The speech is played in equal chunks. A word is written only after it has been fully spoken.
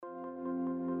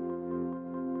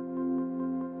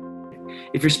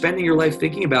If you're spending your life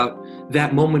thinking about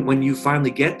that moment when you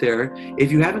finally get there,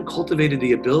 if you haven't cultivated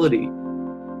the ability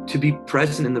to be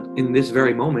present in this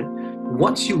very moment,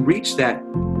 once you reach that,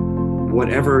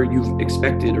 whatever you've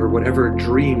expected or whatever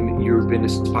dream you've been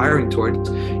aspiring towards,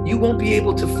 you won't be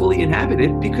able to fully inhabit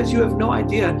it because you have no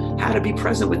idea how to be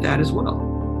present with that as well.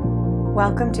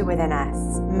 Welcome to Within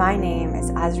Us. My name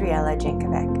is Azriela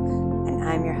Jankovic, and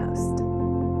I'm your host.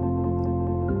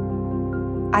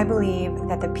 I believe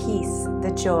that the peace,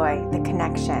 the joy, the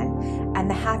connection, and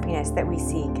the happiness that we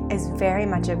seek is very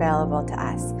much available to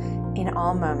us in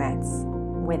all moments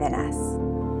within us.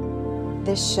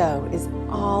 This show is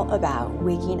all about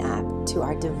waking up to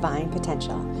our divine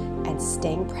potential and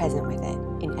staying present with it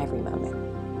in every moment.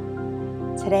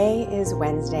 Today is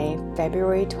Wednesday,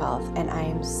 February 12th, and I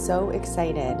am so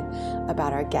excited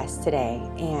about our guest today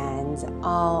and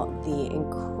all the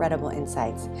incredible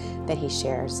insights that he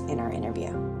shares in our interview.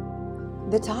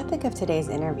 The topic of today's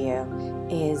interview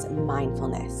is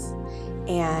mindfulness.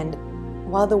 And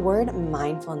while the word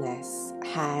mindfulness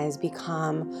has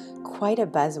become quite a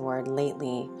buzzword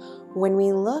lately, when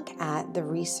we look at the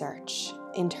research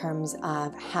in terms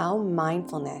of how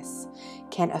mindfulness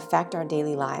can affect our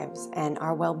daily lives and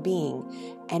our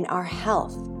well-being and our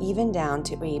health, even down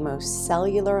to a most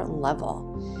cellular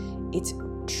level, it's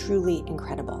truly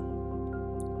incredible.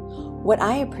 What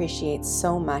I appreciate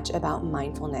so much about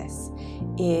mindfulness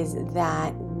is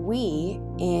that we,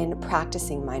 in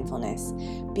practicing mindfulness,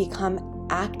 become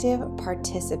active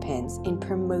participants in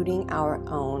promoting our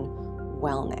own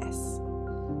wellness.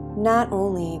 Not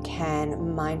only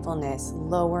can mindfulness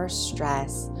lower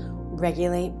stress,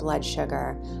 regulate blood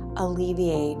sugar,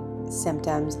 alleviate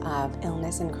symptoms of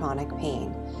illness and chronic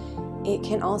pain, it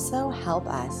can also help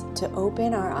us to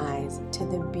open our eyes to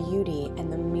the beauty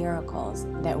and the miracles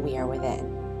that we are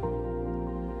within.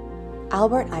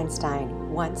 Albert Einstein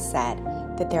once said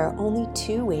that there are only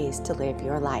two ways to live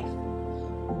your life.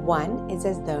 One is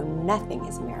as though nothing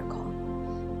is a miracle.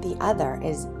 The other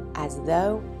is as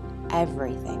though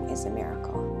everything is a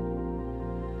miracle.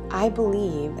 I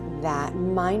believe that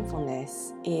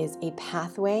mindfulness is a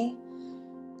pathway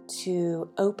to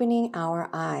opening our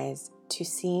eyes to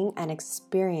seeing and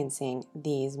experiencing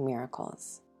these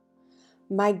miracles.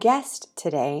 My guest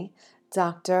today,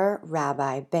 Dr.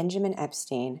 Rabbi Benjamin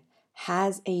Epstein,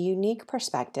 has a unique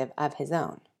perspective of his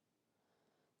own.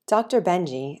 Dr.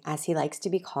 Benji, as he likes to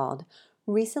be called,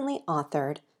 recently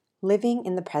authored Living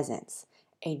in the Presence,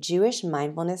 a Jewish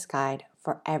mindfulness guide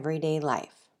for everyday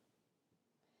life.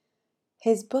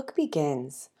 His book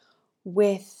begins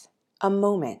with a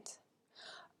moment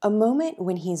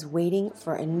when he's waiting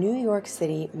for a New York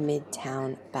City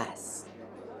Midtown bus.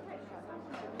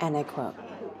 And I quote,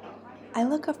 "I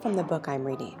look up from the book I'm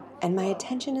reading, and my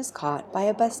attention is caught by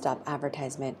a bus stop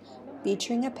advertisement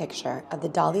featuring a picture of the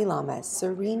Dalai Lama's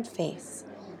serene face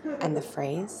and the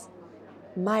phrase,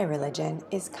 'My religion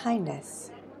is kindness.'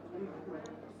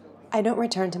 I don't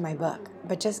return to my book,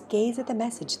 but just gaze at the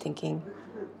message thinking,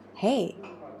 hey,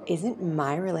 isn't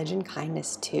my religion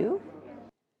kindness too?"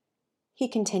 He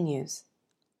continues,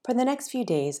 "For the next few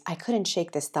days, I couldn't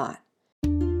shake this thought.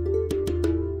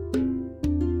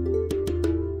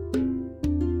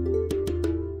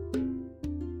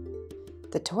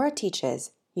 The Torah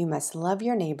teaches you must love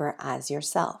your neighbor as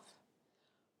yourself.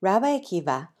 Rabbi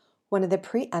Akiva, one of the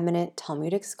preeminent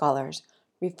Talmudic scholars,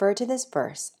 referred to this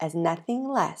verse as nothing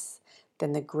less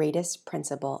than the greatest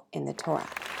principle in the Torah.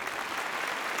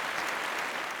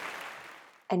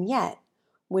 And yet,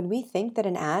 when we think that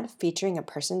an ad featuring a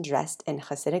person dressed in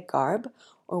Hasidic garb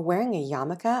or wearing a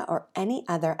yarmulke or any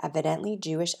other evidently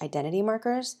Jewish identity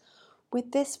markers,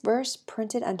 with this verse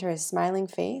printed under his smiling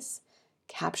face,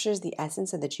 captures the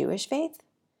essence of the Jewish faith?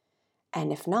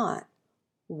 And if not,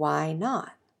 why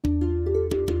not?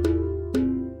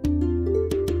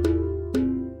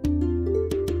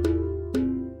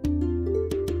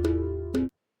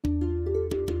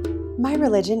 My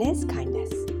religion is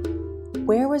kindness.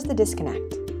 Where was the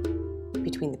disconnect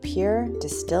between the pure,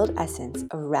 distilled essence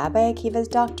of Rabbi Akiva's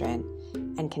doctrine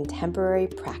and contemporary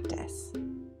practice?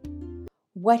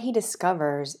 What he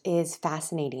discovers is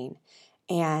fascinating,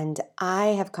 and I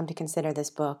have come to consider this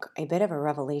book a bit of a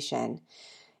revelation,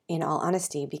 in all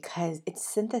honesty, because it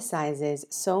synthesizes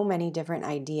so many different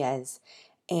ideas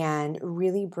and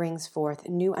really brings forth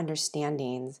new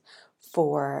understandings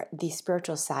for the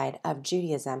spiritual side of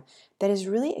Judaism that is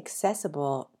really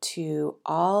accessible to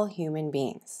all human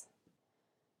beings.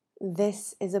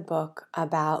 This is a book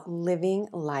about living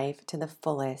life to the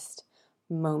fullest,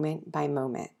 moment by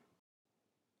moment.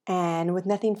 And with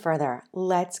nothing further,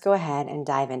 let's go ahead and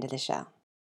dive into the show.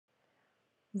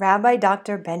 Rabbi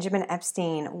Dr. Benjamin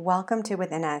Epstein, welcome to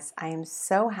Within Us. I am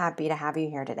so happy to have you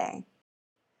here today.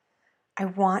 I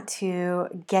want to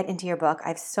get into your book. I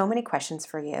have so many questions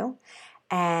for you.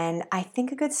 And I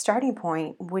think a good starting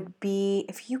point would be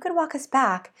if you could walk us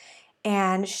back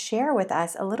and share with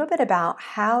us a little bit about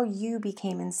how you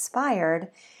became inspired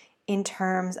in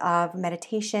terms of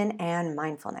meditation and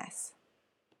mindfulness.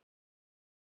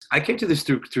 I came to this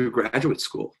through graduate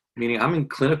school, meaning I'm in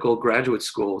clinical graduate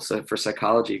school for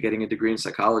psychology, getting a degree in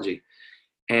psychology,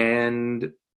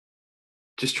 and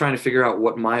just trying to figure out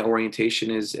what my orientation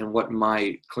is and what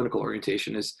my clinical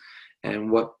orientation is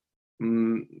and what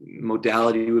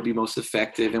modality would be most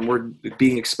effective. And we're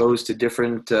being exposed to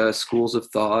different schools of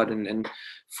thought and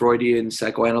Freudian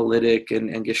psychoanalytic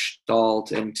and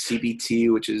Gestalt and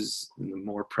CBT, which is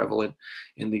more prevalent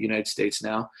in the United States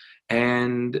now.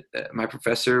 And my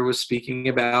professor was speaking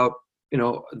about,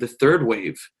 the third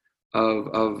wave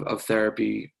of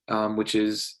therapy, which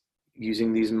is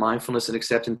using these mindfulness and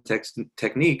acceptance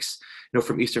techniques,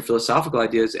 from Eastern philosophical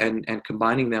ideas and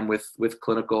combining them with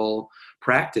clinical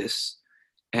practice.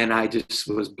 And I just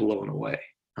was blown away.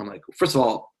 I'm like, first of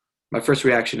all, my first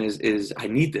reaction is I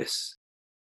need this.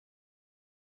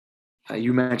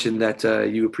 You mentioned that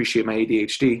you appreciate my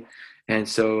ADHD, and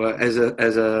so as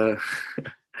a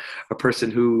a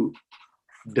person who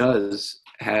does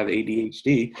have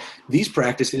ADHD, these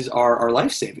practices are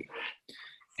life-saving.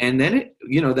 And then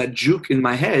that juke in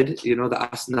my head, the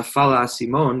nafala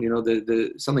simon,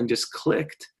 the something just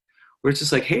clicked, where it's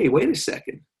just like, hey, wait a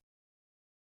second.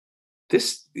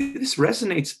 This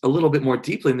resonates a little bit more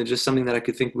deeply than just something that I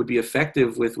could think would be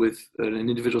effective with an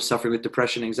individual suffering with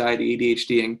depression, anxiety,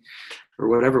 ADHD, or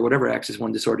whatever axis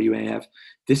one disorder you may have.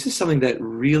 This is something that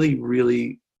really,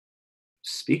 really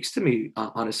speaks to me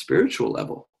on a spiritual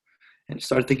level. And I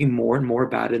started thinking more and more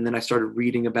about it, and then I started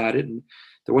reading about it, and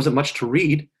there wasn't much to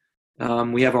read.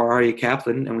 We have our Aryeh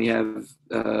Kaplan, and we have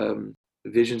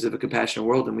Visions of a Compassionate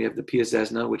World, and we have the Pia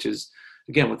Zesna, which is,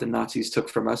 again, what the Nazis took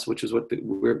from us, which is where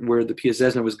the Pia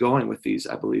Zesna was going with these,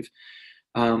 I believe.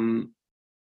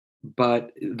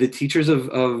 But the teachers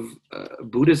of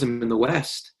Buddhism in the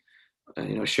West,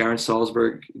 Sharon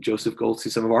Salzberg, Joseph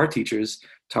Goldstein, some of our teachers,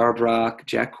 Tara Brach,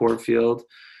 Jack Cornfield,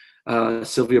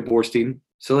 Sylvia Boorstein.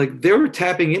 So they were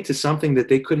tapping into something that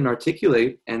they couldn't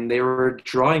articulate, and they were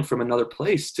drawing from another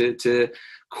place to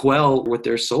quell what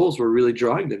their souls were really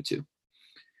drawing them to.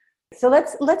 So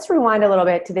let's rewind a little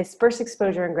bit to this first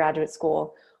exposure in graduate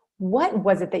school. What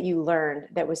was it that you learned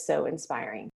that was so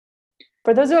inspiring?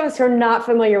 For those of us who are not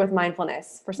familiar with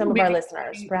mindfulness, for some of our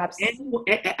listeners, perhaps.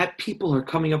 People are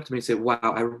coming up to me and say, wow,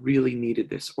 I really needed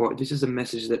this, or this is a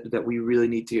message that we really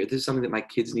need to hear. This is something that my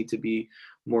kids need to be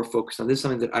more focused on. This is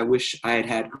something that I wish I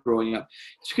had growing up.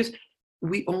 It's because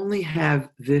we only have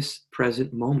this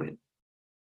present moment.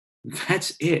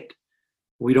 That's it.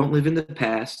 We don't live in the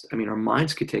past. I mean, our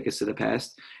minds could take us to the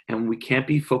past, and we can't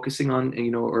be focusing on,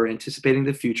 or anticipating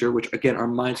the future, which again, our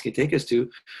minds can take us to.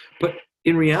 But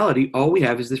in reality, all we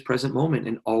have is this present moment,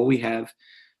 and all we have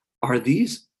are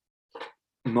these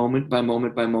moment by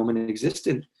moment by moment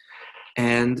existent.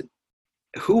 And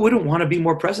who wouldn't want to be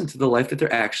more present to the life that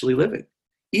they're actually living?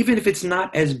 Even if it's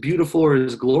not as beautiful or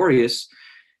as glorious,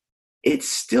 it's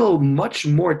still much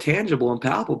more tangible and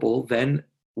palpable than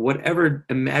whatever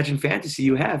imagined fantasy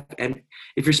you have. And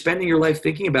if you're spending your life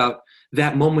thinking about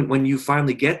that moment when you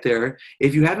finally get there,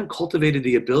 if you haven't cultivated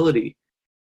the ability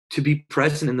to be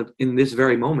present in this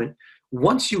very moment,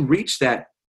 once you reach that,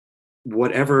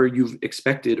 whatever you've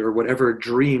expected or whatever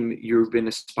dream you've been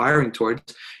aspiring towards,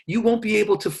 you won't be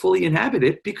able to fully inhabit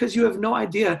it because you have no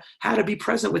idea how to be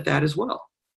present with that as well.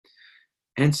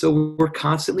 And so we're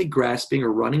constantly grasping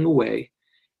or running away.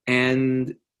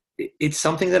 And it's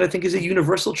something that I think is a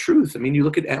universal truth. I mean, you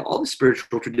look at all the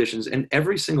spiritual traditions, and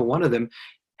every single one of them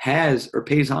has or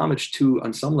pays homage to,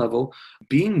 on some level,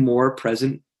 being more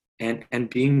present and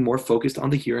being more focused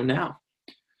on the here and now.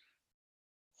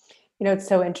 It's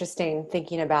so interesting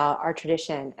thinking about our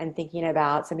tradition and thinking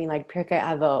about something like Pirkei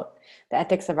Avot, the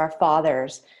ethics of our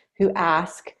fathers, who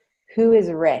ask, who is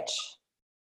rich,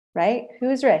 right? Who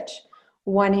is rich?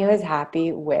 One who is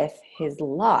happy with his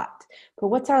lot. But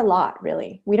what's our lot,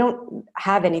 really? We don't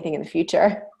have anything in the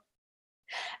future.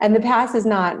 And the past is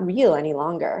not real any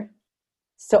longer.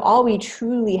 So all we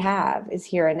truly have is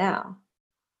here and now.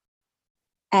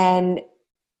 And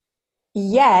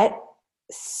yet,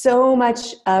 so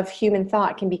much of human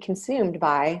thought can be consumed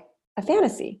by a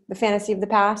fantasy, the fantasy of the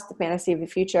past, the fantasy of the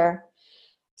future.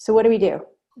 So what do?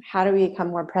 How do we become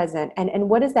more present? And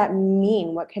what does that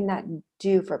mean? What can that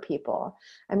do for people?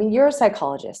 I mean, you're a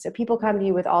psychologist, so people come to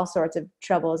you with all sorts of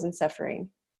troubles and suffering.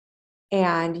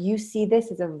 And you see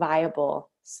this as a viable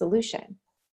solution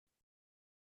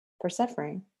for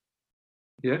suffering.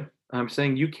 Yeah. I'm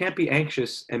saying you can't be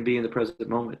anxious and be in the present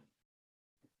moment.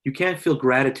 You can't feel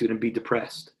gratitude and be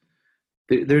depressed.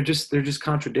 They're just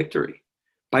contradictory.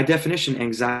 By definition,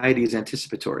 anxiety is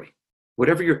anticipatory.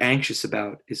 Whatever you're anxious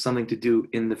about is something to do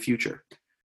in the future.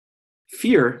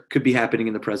 Fear could be happening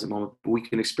in the present moment, but we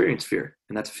can experience fear,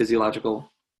 and that's a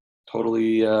physiological,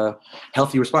 totally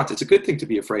healthy response. It's a good thing to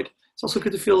be afraid. It's also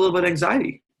good to feel a little bit of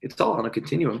anxiety. It's all on a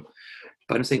continuum.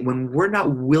 But I'm saying when we're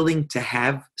not willing to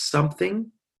have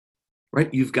something,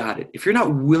 right, you've got it. If you're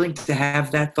not willing to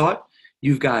have that thought,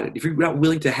 you've got it. If you're not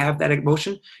willing to have that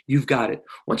emotion, you've got it.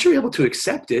 Once you're able to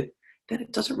accept it, then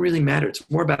it doesn't really matter. It's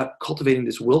more about cultivating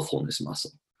this willfulness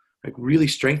muscle, like really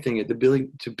strengthening it, the ability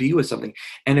to be with something.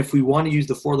 And if we want to use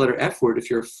the 4-letter F word, if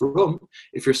you're frum,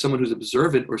 if you're someone who's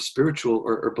observant or spiritual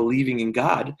or believing in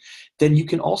God, then you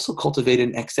can also cultivate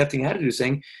an accepting attitude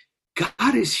saying,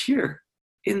 God is here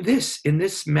in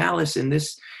this malice,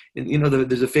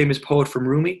 there's a famous poet from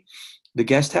Rumi, The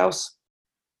Guest House.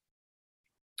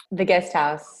 The guest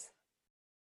house.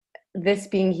 This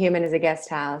being human is a guest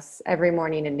house, every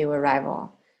morning a new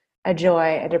arrival. A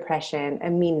joy, a depression, a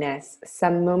meanness,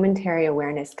 some momentary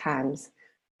awareness comes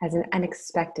as an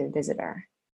unexpected visitor.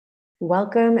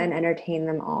 Welcome and entertain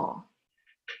them all.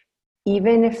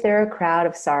 Even if they're a crowd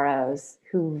of sorrows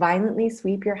who violently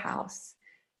sweep your house,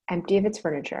 empty of its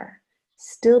furniture,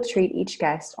 still treat each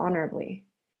guest honorably.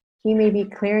 He may be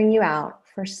clearing you out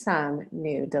for some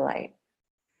new delight.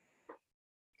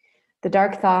 The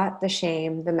dark thought, the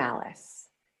shame, the malice.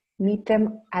 Meet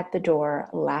them at the door,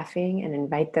 laughing, and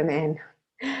invite them in.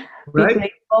 Right? Be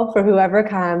grateful for whoever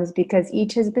comes, because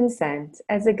each has been sent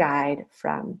as a guide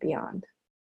from beyond.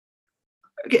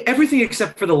 Okay, everything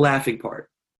except for the laughing part.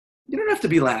 You don't have to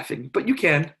be laughing, but you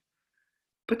can.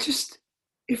 But just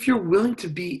if you're willing to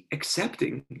be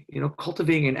accepting,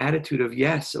 cultivating an attitude of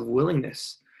yes, of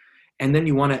willingness, and then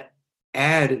you want to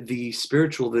add the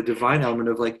spiritual, the divine element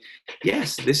of like,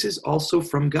 yes, this is also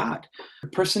from God. The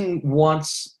person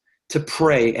wants to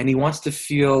pray and he wants to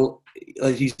feel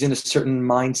like he's in a certain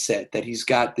mindset, that he's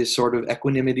got this sort of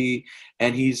equanimity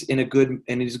and he's in a good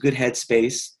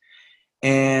headspace,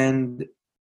 and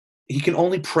he can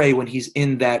only pray when he's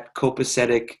in that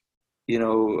copacetic,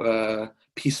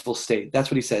 peaceful state.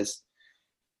 That's what he says.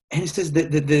 And he says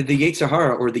that the Yetzer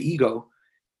Hara, or the ego,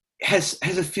 has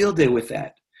a field day with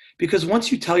that. Because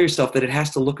once you tell yourself that it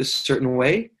has to look a certain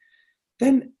way,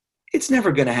 then it's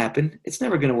never going to happen. It's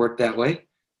never going to work that way.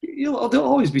 There'll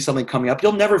always be something coming up.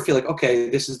 You'll never feel like, okay,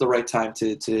 this is the right time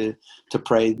to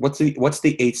pray. What's the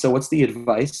eitzah? What's the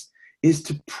advice? Is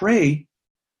to pray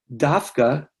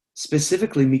dafka,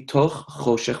 specifically mitoch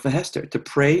choshech v'hester, to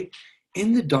pray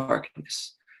in the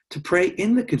darkness, to pray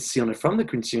in the concealment, from the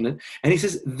concealment. And he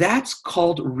says that's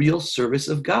called real service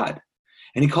of God.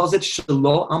 And he calls it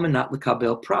Shelo Amanat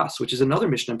Lekabel Pras, which is another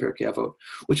Mishnah in Pirkei Avot,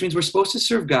 which means we're supposed to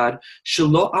serve God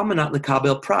Shelo Amanat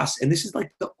Lekabel Pras. And this is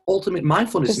like the ultimate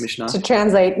mindfulness Mishnah. To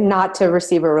translate, not to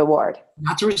receive a reward.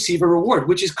 Not to receive a reward,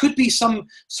 which could be some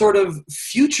sort of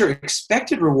future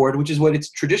expected reward, which is what it's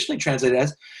traditionally translated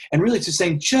as. And really it's just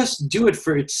saying, just do it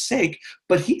for its sake.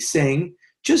 But he's saying,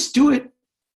 just do it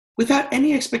without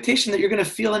any expectation that you're going to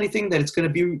feel anything, that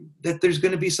there's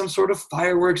going to be some sort of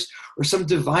fireworks or some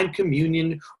divine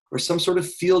communion or some sort of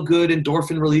feel-good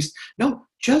endorphin release. No,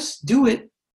 just do it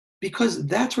because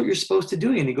that's what you're supposed to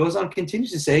do. And he goes on,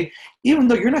 continues to say, even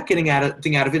though you're not getting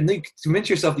anything out of it, and then you convince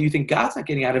yourself that you think God's not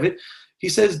getting out of it, he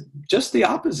says just the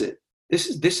opposite. This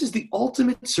is the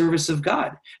ultimate service of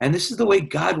God, and this is the way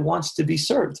God wants to be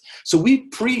served. So we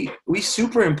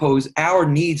superimpose our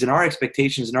needs and our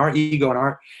expectations and our ego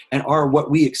and our what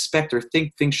we expect or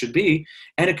think things should be,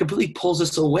 and it completely pulls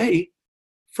us away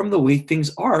from the way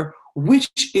things are, which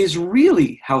is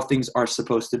really how things are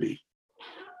supposed to be.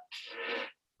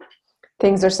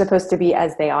 Things are supposed to be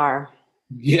as they are.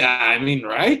 Yeah, I mean,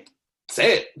 right?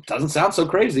 Say it. Doesn't sound so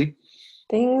crazy.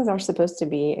 Things are supposed to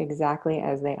be exactly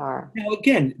as they are. Now,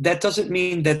 again, that doesn't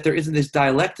mean that there isn't this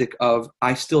dialectic of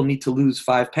I still need to lose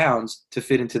 5 pounds to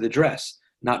fit into the dress.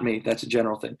 Not me. That's a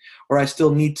general thing. Or I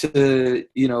still need to,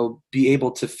 be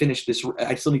able to finish this.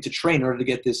 I still need to train in order to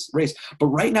get this race. But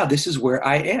right now, this is where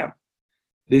I am.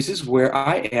 This is where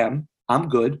I am. I'm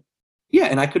good. Yeah,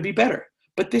 and I could be better.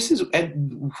 But this is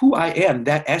who I am.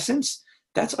 That essence,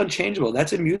 that's unchangeable.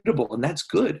 That's immutable. And that's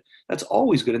good. That's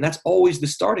always good. And that's always the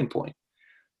starting point.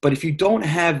 But if you don't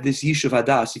have this yishuv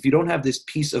hadas, if you don't have this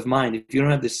peace of mind, if you don't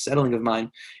have this settling of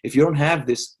mind, if you don't have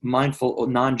this mindful or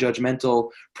non-judgmental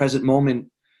present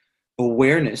moment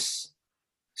awareness,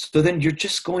 so then you're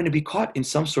just going to be caught in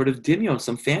some sort of dimion,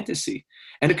 some fantasy.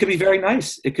 And it could be very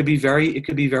nice. It could be very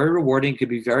rewarding. It could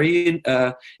be very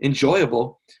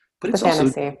enjoyable. But it's also,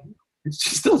 fantasy. it's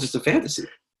still just a fantasy.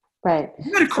 Right.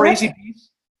 Isn't that a crazy piece?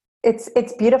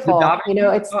 It's beautiful. You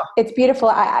know, it's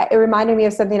beautiful. It reminded me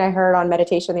of something I heard on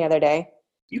meditation the other day.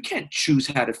 You can't choose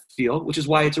how to feel, which is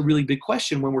why it's a really big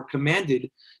question when we're commanded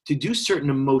to do certain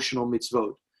emotional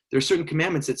mitzvot. There are certain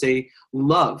commandments that say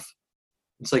love.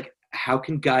 It's like, how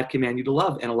can God command you to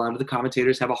love? And a lot of the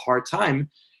commentators have a hard time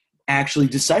actually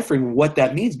deciphering what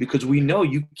that means, because we know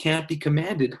you can't be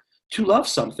commanded to love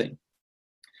something.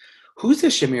 Who's the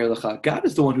Shemir Lecha? God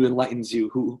is the one who enlightens you,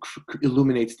 who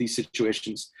illuminates these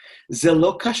situations.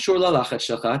 Zelo kashur lalachat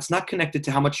shelcha. It's not connected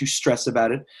to how much you stress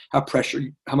about it, how much pressure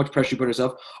you put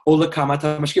yourself, or how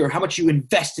much you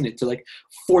invest in it to like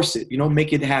force it,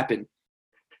 make it happen.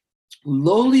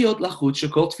 Lo liot lachut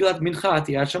shekol tfilat mincha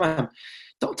tiyat shamayim.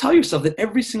 Don't tell yourself that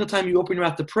every single time you open your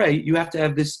mouth to pray, you have to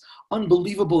have this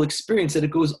unbelievable experience that it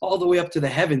goes all the way up to the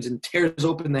heavens and tears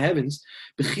open the heavens.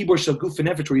 B'chibor shel guf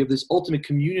v'nefesh, where you have this ultimate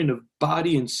communion of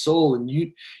body and soul and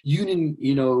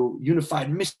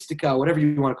unified mystica, whatever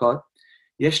you want to call it.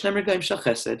 Yesh rega'im shel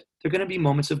chesed. There are going to be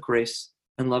moments of grace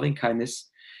and loving kindness,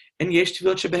 and yesh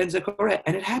tefilot shebehen zekoreh,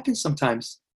 and it happens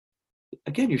sometimes.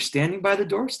 Again, you're standing by the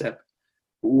doorstep,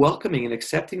 welcoming and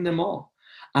accepting them all.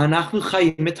 Anachnu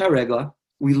chayim et haregla.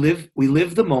 We live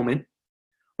the moment.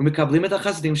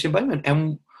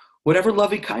 And whatever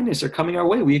loving kindness are coming our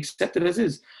way, we accept it as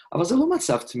is.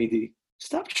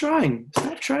 Stop trying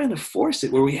to force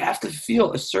it where we have to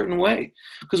feel a certain way.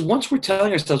 Because once we're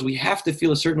telling ourselves we have to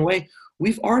feel a certain way,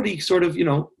 we've already sort of,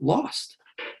 lost.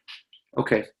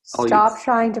 Okay. Stop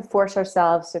trying to force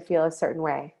ourselves to feel a certain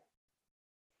way.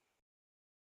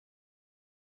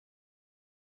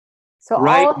 So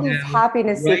all of these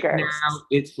happiness seekers. Right now,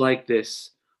 it's like this.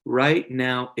 Right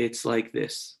now, it's like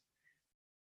this.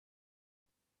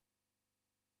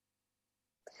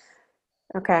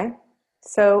 Okay.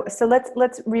 So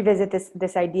let's revisit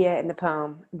this idea in the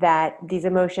poem that these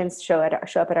emotions show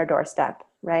up at our doorstep,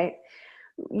 right?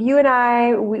 You and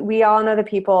I, we all know the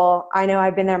people. I know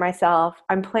I've been there myself.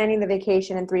 I'm planning the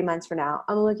vacation in 3 months from now.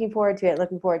 I'm looking forward to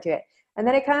it. And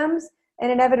then it comes,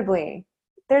 and inevitably,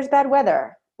 there's bad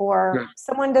weather, or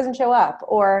someone doesn't show up,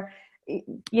 or,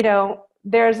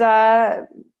 there's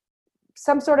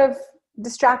some sort of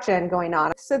distraction going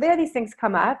on. So there these things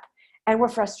come up, and we're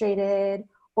frustrated,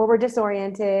 or we're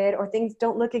disoriented, or things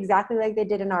don't look exactly like they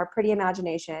did in our pretty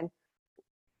imagination.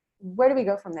 Where do we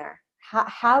go from there?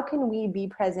 How can we be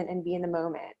present and be in the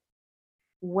moment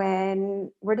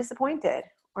when we're disappointed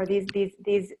or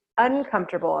these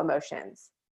uncomfortable emotions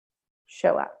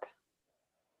show up?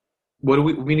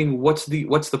 What's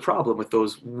the problem with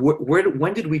those?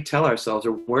 When did we tell ourselves,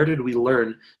 or where did we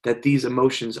learn that these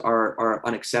emotions are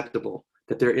unacceptable,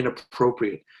 that they're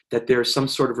inappropriate, that there's some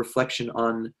sort of reflection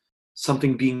on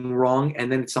something being wrong,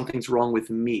 and then something's wrong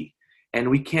with me, and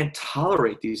we can't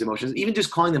tolerate these emotions, even just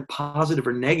calling them positive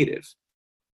or negative?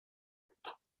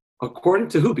 According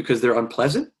to who? Because they're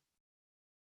unpleasant?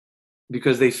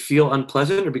 Because they feel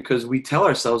unpleasant, or because we tell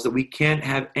ourselves that we can't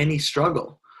have any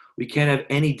struggle? We can't have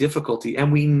any difficulty.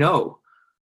 And we know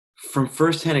from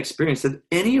firsthand experience that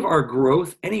any of our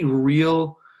growth, any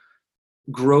real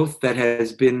growth that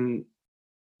has been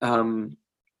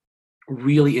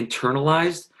really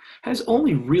internalized, has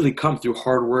only really come through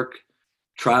hard work,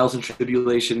 trials and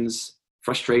tribulations,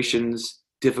 frustrations,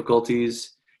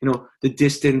 difficulties, the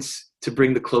distance to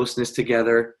bring the closeness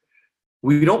together.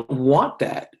 We don't want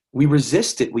that. We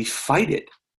resist it. We fight it.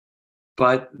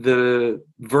 But the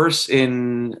verse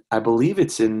I believe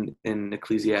it's in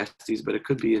Ecclesiastes, but it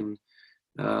could be in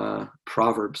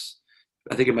Proverbs.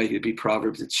 I think it might be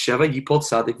Proverbs. It's Sheva Yipol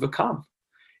Tzadik V'Kam.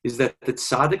 Is that the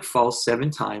tzaddik falls 7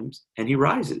 times and he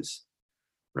rises,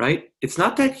 right? It's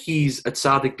not that he's a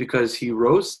tzaddik because he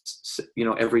rose,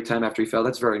 every time after he fell.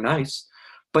 That's very nice.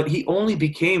 But he only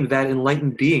became that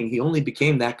enlightened being. He only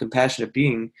became that compassionate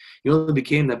being. He only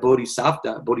became that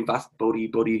bodhisattva,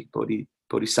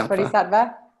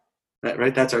 Bodhisattva.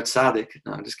 Right? That's our tzaddik.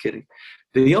 No, I'm just kidding.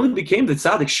 He only became the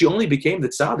tzaddik. She only became the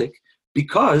tzaddik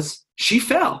because she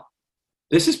fell.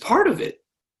 This is part of it.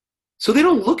 So they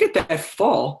don't look at that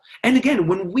fall. And again,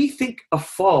 when we think a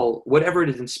fall, whatever it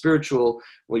is in spiritual,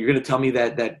 well, you're going to tell me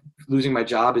that losing my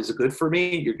job is good for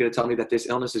me. You're going to tell me that this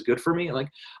illness is good for me. Like,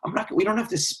 we don't have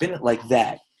to spin it like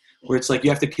that, where it's like you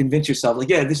have to convince yourself, like,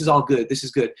 yeah, this is all good. This is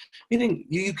good. Meaning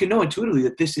you can know intuitively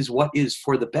that this is what is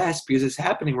for the best because it's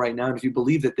happening right now. And if you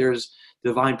believe that there's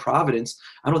divine providence,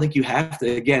 I don't think you have to,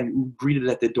 again, greet it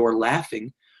at the door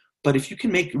laughing. But if you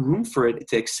can make room for it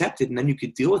to accept it, and then you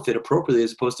could deal with it appropriately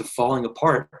as opposed to falling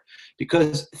apart,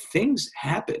 because things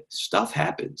happen, stuff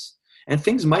happens. And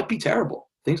things might be terrible.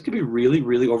 Things can be really,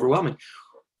 really overwhelming.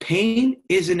 Pain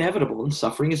is inevitable and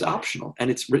suffering is optional. And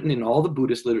it's written in all the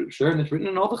Buddhist literature, and it's written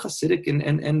in all the Hasidic and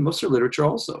Musar literature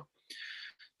also.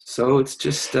 So it's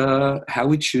just how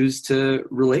we choose to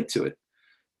relate to it.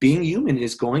 Being human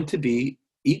is going to be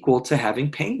equal to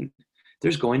having pain.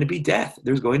 There's going to be death.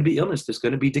 There's going to be illness. There's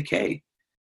going to be decay.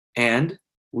 And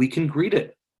we can greet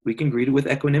it. We can greet it with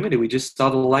equanimity. We just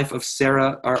saw the life of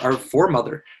Sarah, our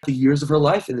foremother, the years of her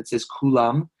life, and it says,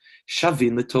 Kulam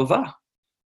shavin l'tova.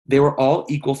 They were all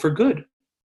equal for good.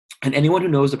 And anyone who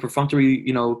knows the perfunctory,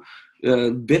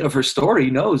 bit of her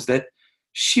story knows that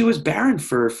she was barren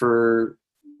for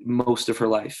most of her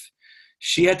life.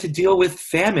 She had to deal with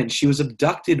famine. She was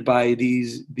abducted by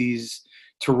these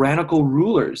tyrannical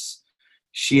rulers.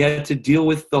 She had to deal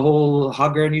with the whole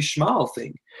Hagar and Ishmael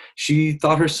thing. She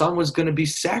thought her son was going to be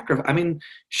sacrificed. I mean,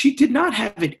 she did not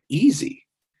have it easy.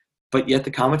 But yet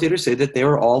the commentators say that they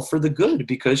were all for the good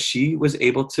because she was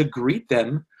able to greet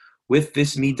them with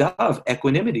this midah of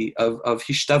equanimity, of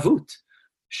hishtavut.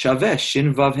 Shaveh,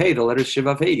 shin vav hey, the letter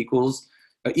shivav hey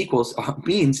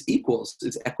means equals.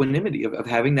 It's equanimity of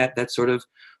having that sort of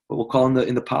what we'll call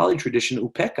in the Pali tradition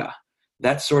upeka,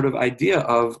 that sort of idea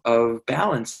of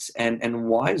balance and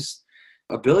wise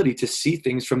ability to see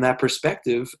things from that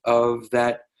perspective of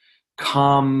that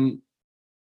calm.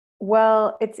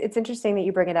 Well, it's interesting that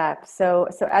you bring it up. So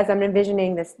as I'm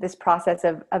envisioning this process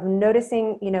of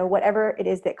noticing, whatever it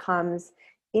is that comes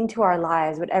into our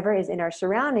lives, whatever is in our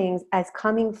surroundings, as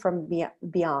coming from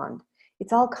beyond.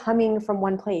 It's all coming from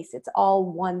one place. It's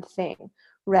all one thing,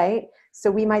 right? So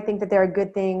we might think that there are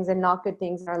good things and not good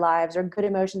things in our lives, or good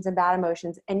emotions and bad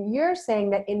emotions. And you're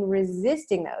saying that in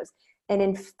resisting those and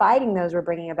in fighting those, we're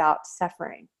bringing about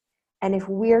suffering. And if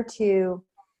we're to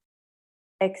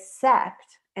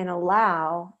accept and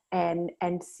allow and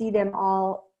see them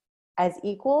all as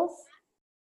equals,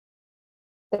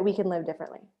 that we can live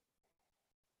differently.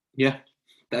 Yeah,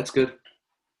 that's good.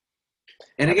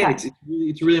 And again, okay.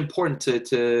 It's really important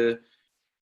to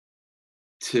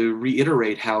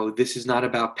reiterate how this is not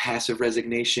about passive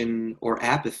resignation or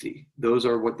apathy. Those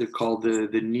are what they're called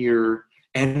the near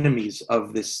enemies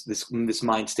of this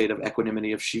mind state of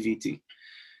equanimity, of shiviti.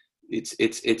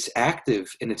 It's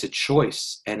active, and it's a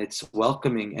choice, and it's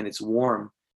welcoming, and it's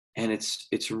warm, and it's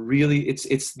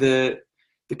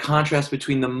the contrast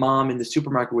between the mom in the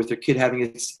supermarket with her kid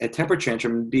having a temper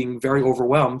tantrum and being very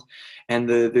overwhelmed, and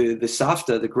the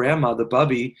savta, the grandma, the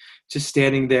bubby, just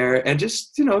standing there and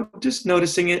just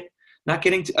noticing it, not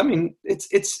getting to. I mean,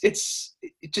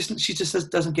 she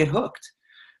just doesn't get hooked.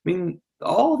 I mean,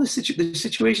 all the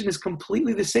situation is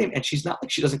completely the same, and she's not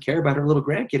like she doesn't care about her little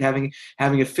grandkid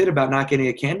having a fit about not getting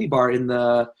a candy bar in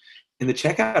the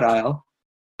checkout aisle,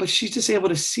 but she's just able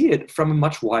to see it from a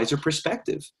much wiser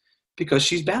perspective because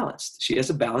she's balanced. She has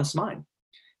a balanced mind,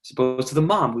 as opposed to the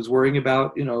mom who's worrying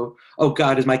about, oh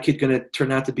God, is my kid going to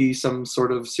turn out to be some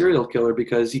sort of serial killer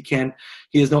because he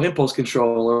has no impulse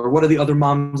control, or what are the other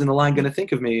moms in the line going to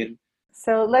think of me?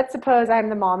 So let's suppose I'm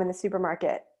the mom in the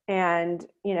supermarket, and,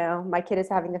 my kid is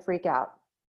having the freak out.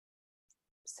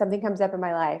 Something comes up in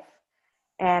my life,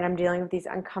 and I'm dealing with these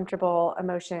uncomfortable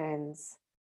emotions.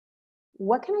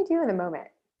 What can I do in the moment?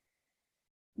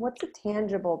 What's a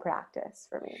tangible practice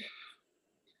for me?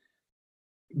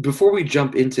 Before we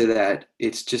jump into that,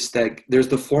 it's just that there's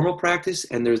the formal practice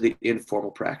and there's the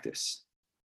informal practice.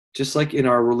 Just like in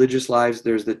our religious lives,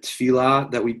 there's the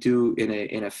tefillah that we do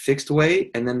in a fixed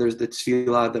way, and then there's the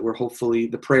tefillah that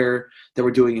the prayer that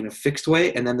we're doing in a fixed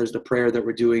way, and then there's the prayer that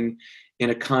we're doing in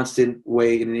a constant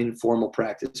way in an informal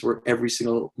practice, where every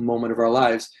single moment of our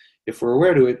lives, if we're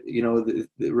aware to it,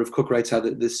 the Rav Kook writes how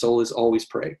the soul is always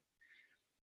praying.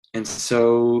 And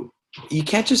so you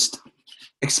can't just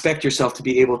expect yourself to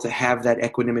be able to have that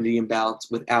equanimity and balance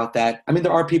without that. I mean,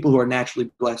 there are people who are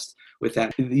naturally blessed with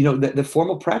that. The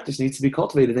formal practice needs to be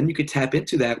cultivated. Then you could tap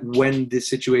into that when the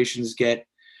situations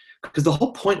because the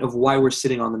whole point of why we're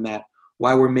sitting on the mat,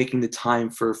 why we're making the time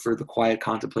for the quiet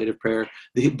contemplative prayer,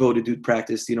 the Bodhidut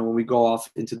practice, when we go off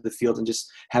into the field and just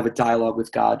have a dialogue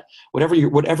with God, whatever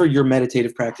your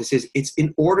meditative practice is, it's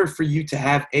in order for you to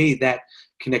have that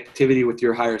connectivity with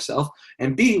your higher self,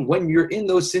 and B, when you're in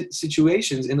those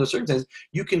situations, in those circumstances,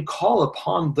 you can call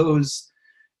upon those,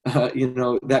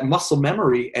 that muscle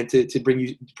memory, and to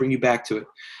bring you back to it.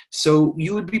 So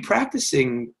you would be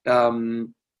practicing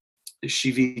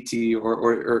shiviti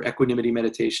or equanimity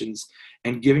meditations,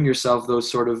 and giving yourself those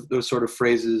sort of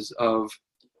phrases of,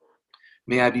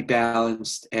 may I be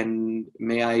balanced, and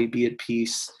may I be at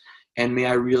peace, and may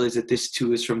I realize that this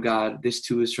too is from God, this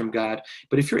too is from God.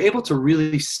 But if you're able to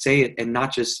really say it and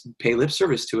not just pay lip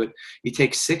service to it, you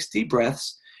take 6 deep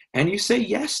breaths, and you say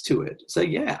yes to it. Say,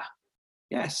 yeah,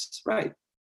 yes, right.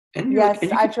 And you're like, Yes,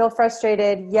 and you I can, feel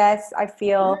frustrated. Yes, I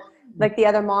feel like the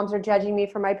other moms are judging me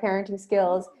for my parenting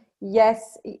skills.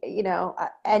 Yes,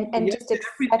 and yes just to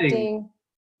everything. accepting.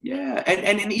 Yeah,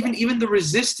 and even the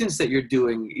resistance that you're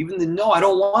doing, even the no, I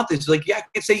don't want this. Like, yeah, I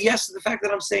can say yes to the fact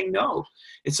that I'm saying no.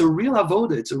 It's a real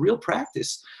avoda. It's a real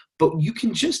practice. But you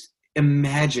can just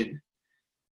imagine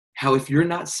how if you're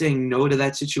not saying no to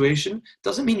that situation,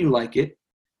 doesn't mean you like it.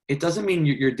 It doesn't mean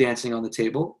you're dancing on the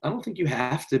table. I don't think you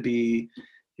have to be,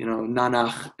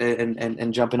 nanach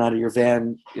and jumping out of your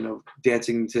van,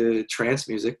 dancing to trance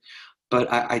music.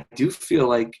 But I do feel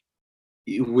like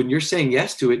when you're saying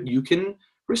yes to it, you can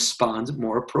respond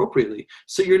more appropriately.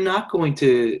 So you're not going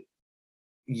to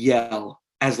yell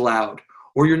as loud,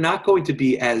 or you're not going to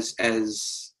be as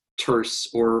terse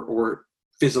or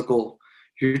physical.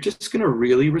 You're just going to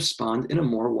really respond in a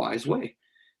more wise way.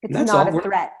 And It's that's not all a we're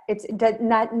threat. It's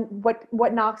not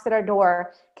what knocks at our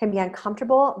door can be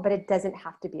uncomfortable, but it doesn't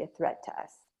have to be a threat to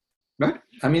us. right.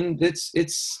 I mean, it's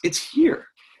here.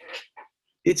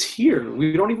 It's here.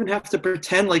 We don't even have to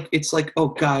pretend like it's like, oh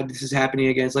God, this is happening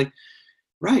again. It's like,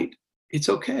 right, it's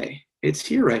okay. It's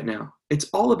here right now. It's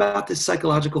all about this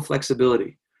psychological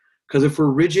flexibility. Because if we're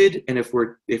rigid and if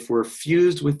we're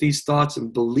fused with these thoughts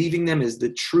and believing them as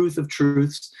the truth of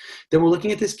truths, then we're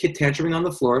looking at this kid tantruming on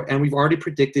the floor, and we've already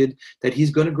predicted that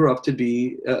he's going to grow up to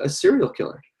be a serial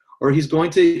killer, or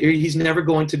he's never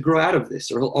going to grow out of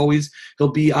this, or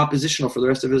he'll be oppositional for the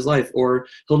rest of his life, or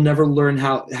he'll never learn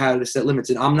how to set limits.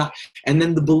 And I'm not. And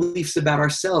then the beliefs about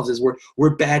ourselves is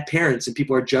we're bad parents, and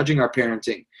people are judging our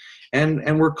parenting,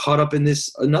 and we're caught up in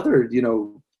this another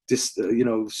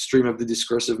stream of the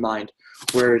discursive mind,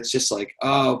 where it's just like,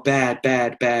 oh, bad,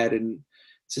 bad, bad, and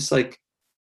it's just like,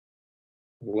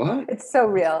 what? It's so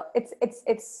real. It's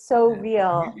so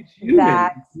real It's human.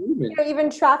 that, It's human. even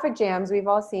traffic jams, we've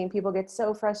all seen people get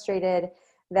so frustrated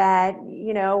that,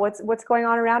 what's going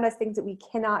on around us, things that we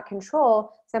cannot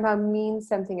control, somehow means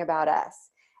something about us.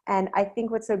 And I think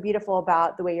what's so beautiful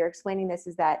about the way you're explaining this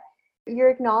is that you're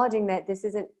acknowledging that this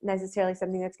isn't necessarily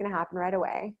something that's going to happen right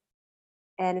away.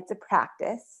 And it's a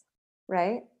practice,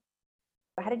 right?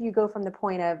 How did you go from the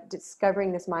point of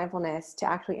discovering this mindfulness to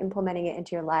actually implementing it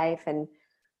into your life? And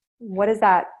what does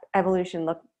that evolution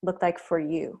look like for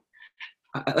you?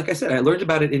 Like I said, I learned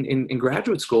about it in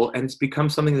graduate school, and it's become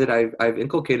something that I've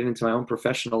inculcated into my own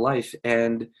professional life.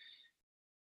 And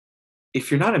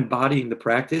if you're not embodying the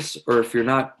practice, or if you're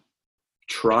not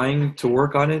trying to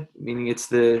work on it, meaning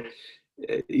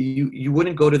you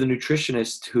wouldn't go to the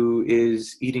nutritionist who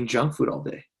is eating junk food all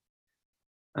day.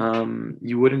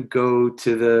 You wouldn't go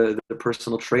to the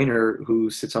personal trainer who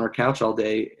sits on her couch all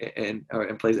day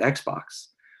and plays Xbox.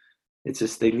 It's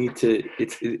just they need to.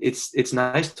 It's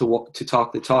nice to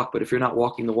talk the talk, but if you're not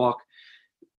walking the walk,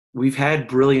 we've had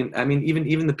brilliant. I mean,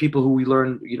 even the people who we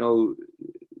learn,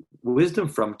 wisdom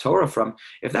from, Torah from,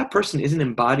 if that person isn't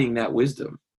embodying that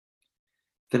wisdom,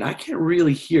 then I can't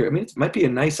really hear. I mean, it might be a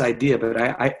nice idea, but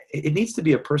it needs to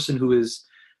be a person who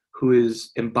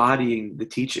is embodying the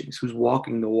teachings, who's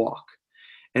walking the walk.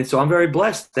 And so I'm very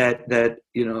blessed that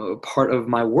part of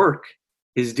my work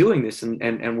is doing this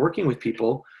and working with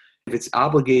people. If it's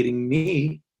obligating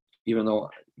me, even though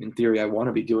in theory I want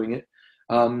to be doing it,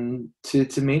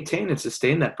 to maintain and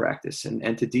sustain that practice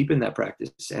and to deepen that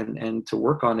practice and to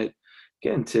work on it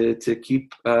again, to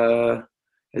keep,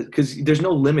 because there's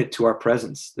no limit to our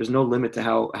presence. There's no limit to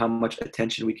how much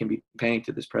attention we can be paying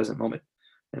to this present moment.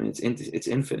 I mean, it's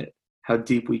infinite how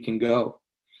deep we can go.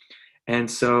 And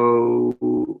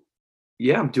so,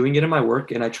 yeah, I'm doing it in my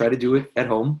work, and I try to do it at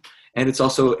home. And it's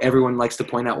also, everyone likes to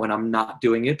point out when I'm not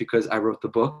doing it because I wrote the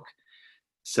book.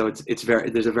 So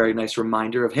there's a very nice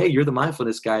reminder of, hey, you're the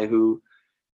mindfulness guy who,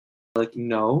 like,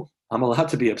 no, I'm allowed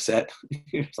to be upset.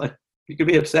 It's like, you can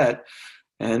be upset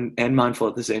and mindful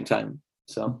at the same time.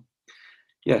 So,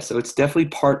 yeah, so it's definitely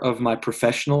part of my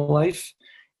professional life.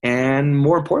 And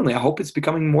more importantly, I hope it's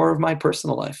becoming more of my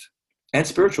personal life and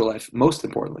spiritual life, most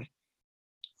importantly.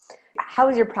 How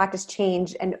has your practice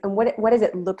changed, and what has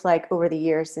it looked like over the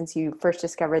years since you first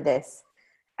discovered this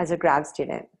as a grad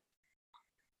student?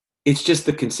 It's just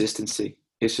the consistency.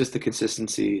 It's just the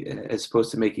consistency, as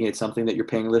opposed to making it something that you're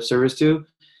paying lip service to.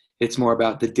 It's more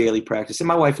about the daily practice. And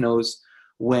my wife knows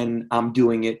when I'm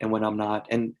doing it and when I'm not,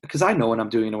 and because I know when I'm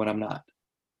doing it and when I'm not.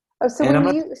 Oh,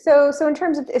 so so in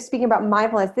terms of speaking about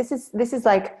mindfulness, this is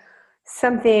like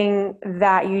something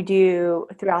that you do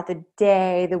throughout the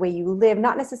day, the way you live,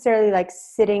 not necessarily like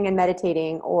sitting and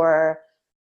meditating, or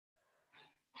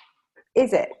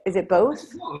is it both?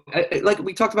 Like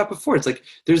we talked about before, it's like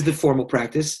there's the formal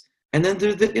practice and then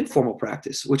there's the informal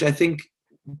practice, which I think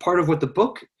part of what the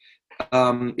book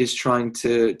is trying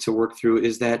to work through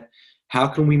is that how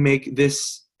can we make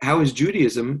this, how is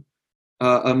Judaism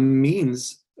a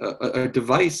means, a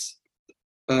device,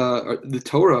 the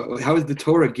Torah, how is the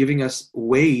Torah giving us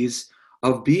ways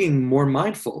of being more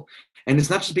mindful? And it's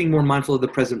not just being more mindful of the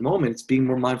present moment, it's being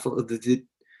more mindful of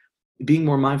being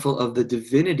more mindful of the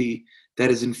divinity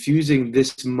that is infusing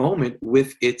this moment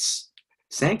with its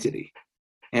sanctity.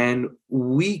 And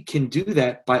we can do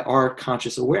that by our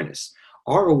conscious awareness.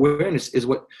 Our awareness is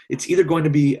what, it's either going to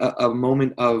be a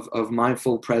moment of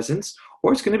mindful presence,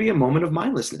 or it's going to be a moment of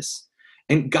mindlessness.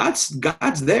 And God's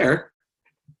there.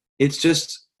 It's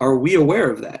just, are we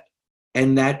aware of that?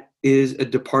 And that is a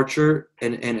departure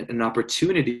and an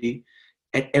opportunity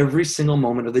at every single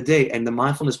moment of the day. And the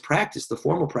mindfulness practice, the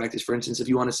formal practice, for instance, if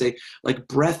you want to say like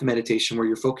breath meditation, where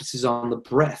your focus is on the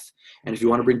breath. And if you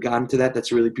want to bring God into that,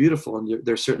 that's really beautiful. And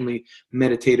there's certainly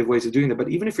meditative ways of doing that. But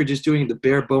even if you're just doing the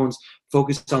bare bones,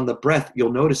 focused on the breath,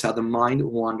 you'll notice how the mind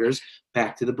wanders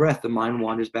back to the breath. The mind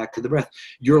wanders back to the breath.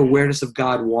 Your awareness of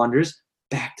God wanders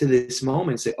back to this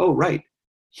moment and say, oh, right,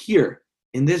 here,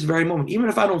 in this very moment, even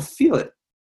if I don't feel it,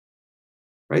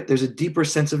 right, there's a deeper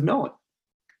sense of knowing.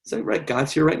 So, right,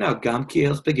 God's here right now. Gam ki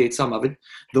elch begeitz hamavet,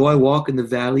 though I walk in the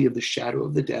valley of the shadow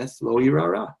of the death, lo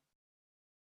yirah ra.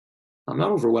 I'm not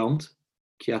overwhelmed,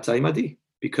 ki ata imadi,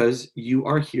 because you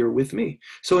are here with me.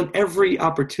 So in every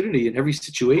opportunity, in every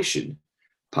situation,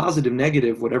 positive,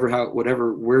 negative,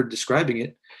 whatever we're describing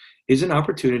it, is an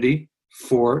opportunity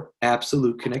for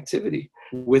absolute connectivity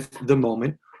with the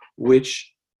moment,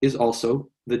 which is also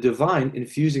the divine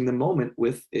infusing the moment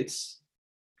with its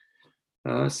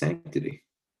sanctity.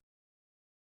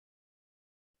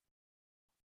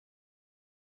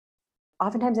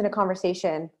 Oftentimes in a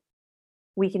conversation,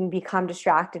 we can become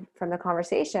distracted from the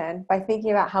conversation by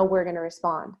thinking about how we're going to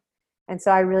respond. And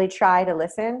so I really try to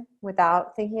listen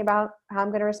without thinking about how I'm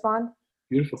going to respond.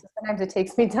 Beautiful. So sometimes it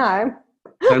takes me time.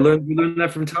 We learned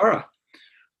that from Tara.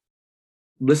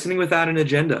 Listening without an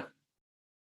agenda.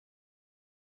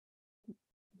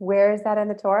 Where is that in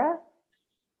the Torah?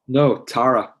 No,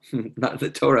 Tara, not the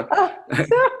Torah.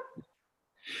 Oh,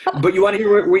 But you want to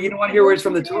hear where you don't want to hear where it's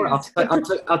from the Torah.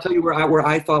 I'll tell you where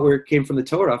I thought where it came from the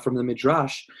Torah, from the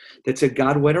Midrash, that said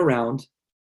God went around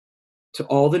to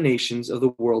all the nations of the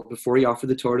world before he offered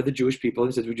the Torah to the Jewish people.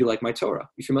 He says, "Would you like my Torah?"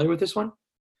 You familiar with this one?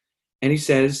 And he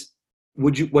says,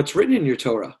 what's written in your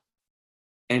Torah?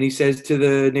 And he says to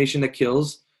the nation that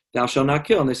kills, "Thou shalt not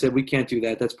kill." And they said, "We can't do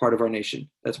that. That's part of our nation.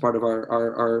 That's part of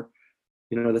our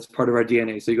that's part of our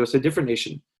DNA." So he goes to a different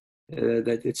nation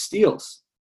that it steals.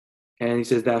 And he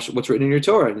says, what's written in your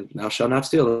Torah? And thou shalt not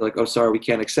steal. They're like, "Oh, sorry, we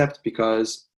can't accept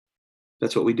because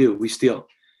that's what we do. We steal."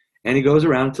 And he goes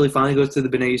around until he finally goes to the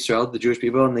Bnei Yisrael, the Jewish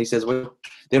people, and he says, well,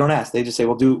 they don't ask. They just say,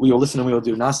 we will listen and we will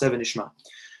do. Na'aseh v'nishma.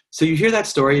 So you hear that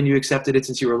story and you accepted it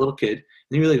since you were a little kid. And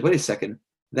you realize, wait a second,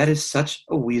 that is such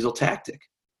a weasel tactic.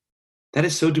 That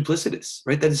is so duplicitous,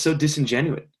 right? That is so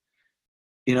disingenuous.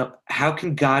 How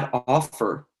can God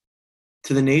offer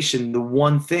to the nation the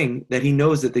one thing that he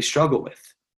knows that they struggle with?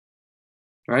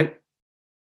 Right?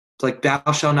 It's like,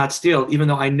 thou shalt not steal, even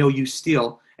though I know you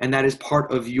steal, and that is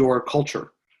part of your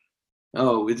culture.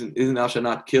 Oh, isn't thou shalt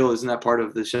not kill? Isn't that part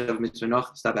of the Sheva Mitzvah?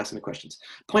 Stop asking me questions.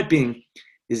 Point being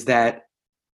is that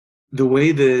the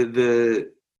way the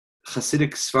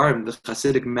Hasidic Svarim, the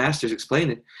Hasidic masters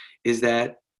explain it, is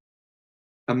that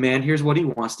a man hears what he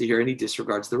wants to hear and he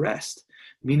disregards the rest.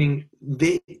 Meaning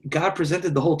God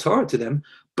presented the whole Torah to them,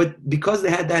 but because they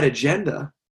had that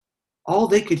agenda, all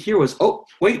they could hear was, "Oh,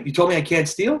 wait, you told me I can't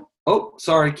steal? Oh,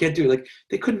 sorry, I can't do it." Like,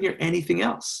 they couldn't hear anything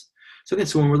else. So again,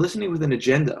 when we're listening with an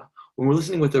agenda, when we're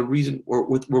listening with a reason, or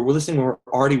when we're listening when we're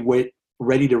already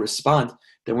ready to respond,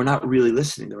 then we're not really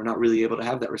listening. Then we're not really able to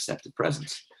have that receptive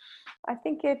presence. I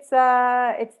think it's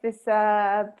this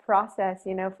process,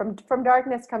 from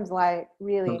darkness comes light,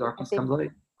 really. From darkness comes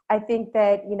light. I think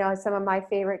that, some of my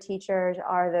favorite teachers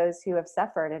are those who have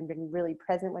suffered and been really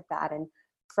present with that. And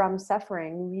from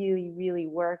suffering, really, really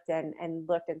worked and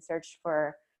looked and searched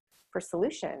for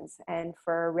solutions and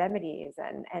for remedies.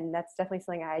 And that's definitely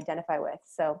something I identify with.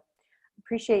 So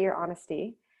appreciate your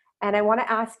honesty. And I want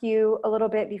to ask you a little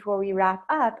bit before we wrap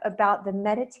up about the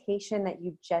meditation that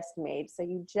you just made. So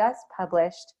you just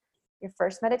published your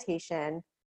first meditation,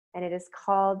 and it is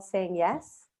called Saying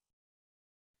Yes.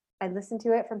 I listened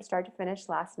to it from start to finish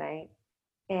last night,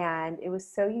 and it was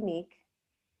so unique,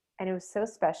 and it was so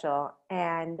special.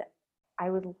 And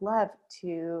I would love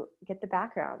to get the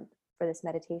background for this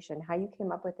meditation, how you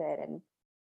came up with it. And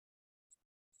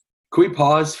can we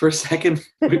pause for a second?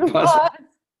 Pause.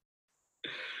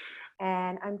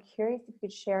 And I'm curious if you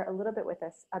could share a little bit with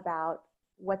us about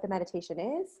what the meditation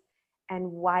is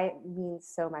and why it means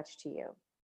so much to you.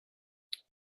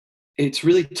 It's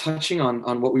really touching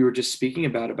on what we were just speaking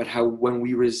about how when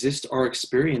we resist our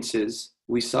experiences,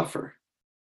 we suffer.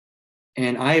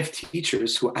 And I have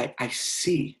teachers who I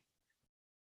see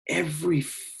every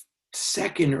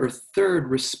second or third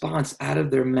response out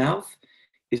of their mouth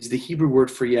is the Hebrew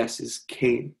word for yes, is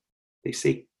Cain. They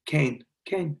say Cain,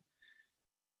 Cain,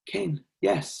 Cain,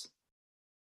 yes.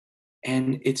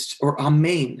 And it's, or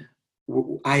Amen.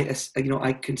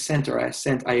 I consent, or I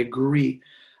assent, I agree.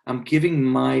 I'm giving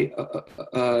my,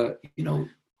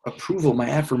 approval, my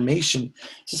affirmation.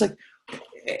 It's just like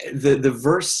the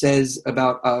verse says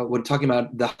about, when talking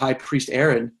about the high priest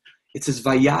Aaron, it says,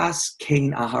 Vayas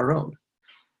Cain Aharon.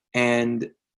 And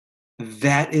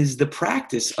that is the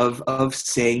practice of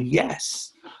saying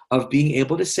yes, of being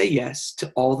able to say yes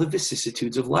to all the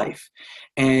vicissitudes of life.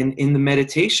 And in the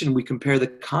meditation, we compare the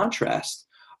contrast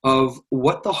of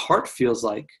what the heart feels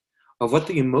like, of what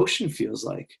the emotion feels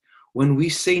like when we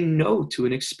say no to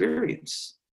an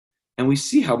experience. And we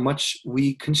see how much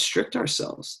we constrict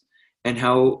ourselves and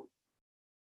how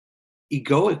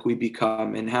egoic we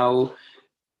become and how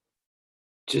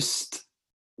just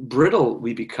brittle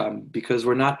we become because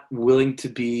we're not willing to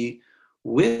be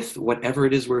with whatever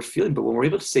it is we're feeling. But when we're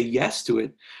able to say yes to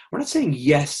it, we're not saying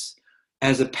yes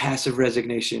as a passive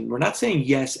resignation. We're not saying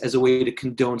yes as a way to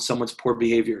condone someone's poor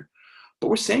behavior, but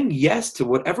we're saying yes to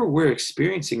whatever we're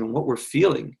experiencing and what we're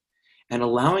feeling and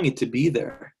allowing it to be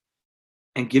there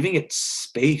and giving it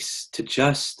space to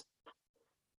just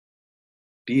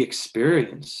be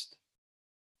experienced.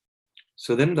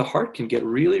 So then the heart can get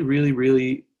really, really,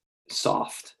 really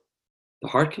soft. The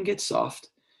heart can get soft,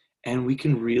 and we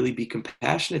can really be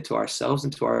compassionate to ourselves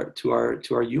and to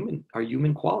our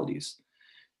human qualities.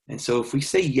 And so if we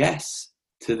say yes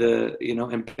to the,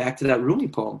 and back to that Rumi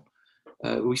poem,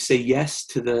 we say yes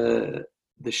to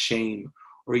the shame,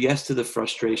 or yes to the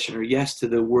frustration, or yes to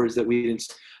the words that we didn't.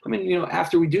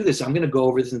 After we do this, I'm going to go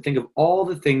over this and think of all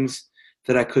the things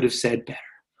that I could have said better,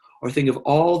 or think of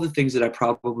all the things that I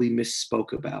probably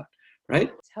misspoke about,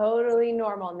 right? Totally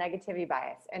normal negativity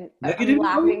bias. And I'm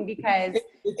laughing because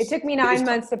it took me 9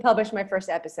 months to publish my first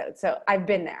episode. So I've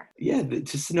been there. Yeah,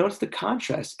 just to notice the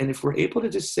contrast. And if we're able to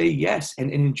just say yes, and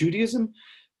in Judaism,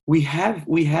 we have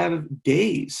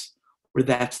days where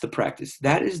that's the practice.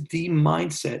 That is the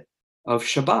mindset of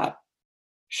Shabbat.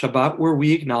 Shabbat, where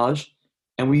we acknowledge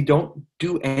and we don't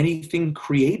do anything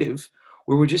creative,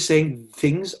 where we're just saying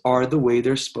things are the way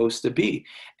they're supposed to be.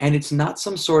 And it's not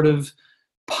some sort of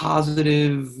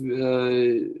positive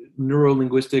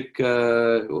neuro-linguistic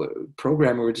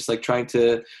program where we're just like trying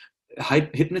to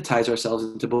hypnotize ourselves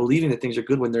into believing that things are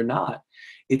good when they're not.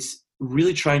 It's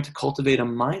really trying to cultivate a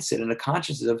mindset and a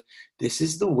consciousness of this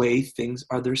is the way things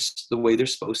are, the way they're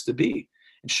supposed to be.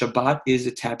 And Shabbat is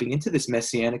a tapping into this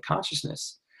messianic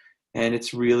consciousness. And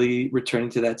it's really returning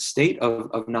to that state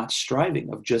of not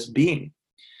striving, of just being.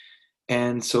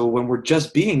 And so when we're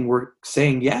just being, we're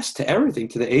saying yes to everything,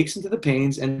 to the aches and to the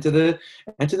pains and to the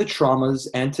traumas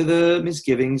and to the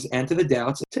misgivings and to the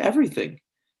doubts, to everything.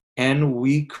 And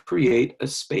we create a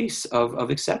space of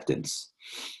acceptance.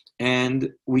 And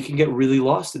we can get really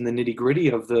lost in the nitty-gritty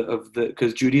of the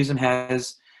because Judaism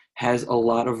has a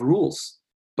lot of rules,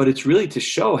 but it's really to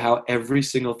show how every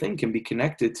single thing can be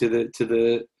connected to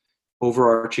the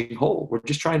overarching whole. We're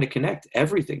just trying to connect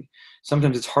everything.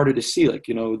 Sometimes it's harder to see, like,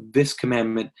 this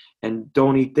commandment and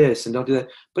don't eat this and don't do that.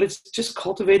 But it's just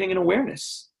cultivating an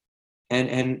awareness and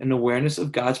an awareness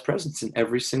of God's presence in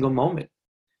every single moment.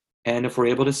 And if we're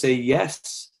able to say,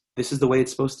 yes, this is the way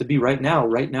it's supposed to be right now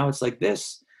it's like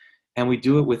this. And we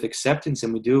do it with acceptance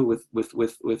and we do it with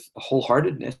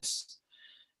wholeheartedness.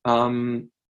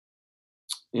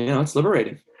 It's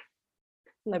liberating.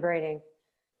 Liberating.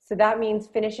 So that means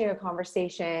finishing a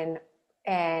conversation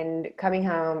and coming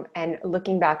home and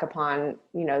looking back upon,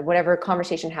 whatever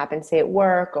conversation happened, say at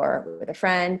work or with a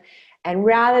friend. And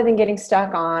rather than getting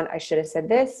stuck on, I should have said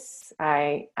this,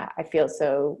 I feel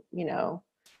so,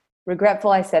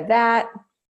 regretful I said that.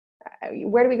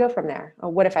 Where do we go from there? Or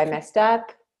what if I messed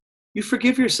up? You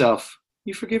forgive yourself.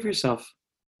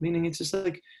 Meaning it's just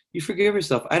like, you forgive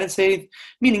yourself. I didn't say,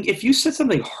 meaning if you said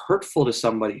something hurtful to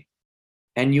somebody,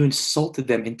 and you insulted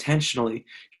them intentionally,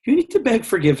 you need to beg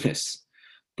forgiveness.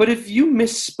 But if you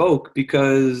misspoke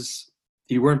because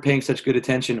you weren't paying such good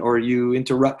attention, or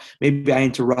maybe I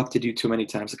interrupted you too many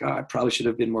times, like, I probably should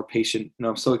have been more patient.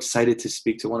 I'm so excited to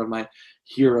speak to one of my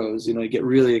heroes, I get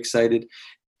really excited.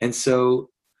 And so,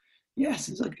 yes,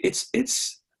 it's like, it's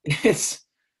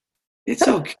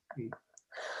okay.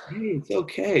 Hey, it's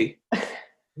okay.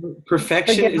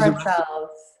 Perfection Forgive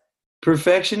ourselves.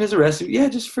 Perfection is a recipe. Yeah,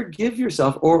 just forgive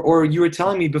yourself. Or you were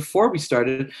telling me before we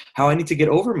started how I need to get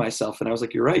over myself. And I was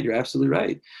like, you're right. You're absolutely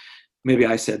right. Maybe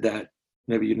I said that.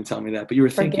 Maybe you didn't tell me that, but you were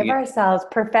Forgive thinking it. ourselves.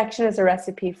 Perfection is a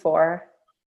recipe for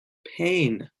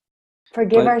Pain.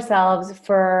 forgive But ourselves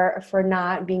for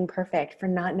not being perfect, for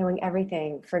not knowing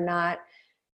everything, for not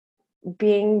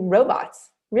being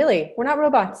robots. Really, we're not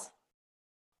robots.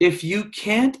 if you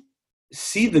can't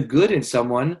see the good in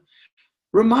someone,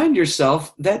 remind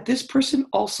yourself that this person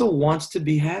also wants to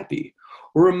be happy.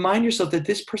 Or remind yourself that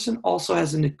this person also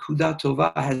has a nekuda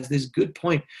tova, has this good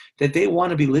point that they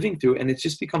want to be living through, and it's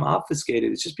just become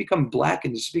obfuscated. It's just become black,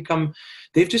 and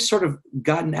they've just sort of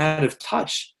gotten out of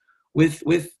touch with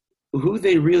who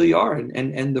they really are,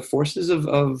 and the forces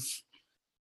of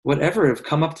whatever have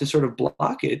come up to sort of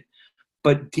block it.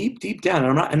 But deep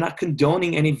down, I'm not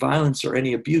condoning any violence or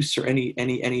any abuse or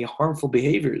any harmful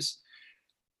behaviors.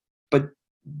 But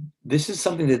this is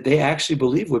something that they actually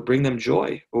believe would bring them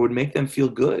joy or would make them feel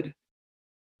good.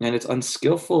 And it's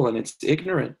unskillful and it's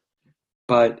ignorant.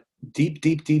 But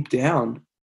deep down,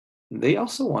 they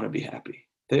also want to be happy.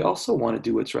 They also want to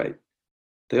do what's right.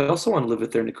 They also want to live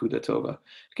with their Nakuda Tova.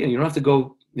 Again, you don't have to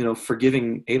go,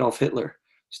 forgiving Adolf Hitler.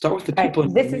 Start with the Right.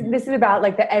 people. This is about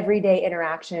like the everyday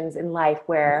interactions in life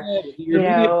where, With your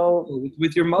immediate people,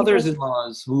 with your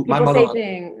mothers-in-laws. My people say mother-in-law.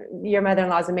 things, your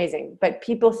mother-in-law is amazing, but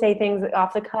people say things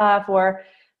off the cuff or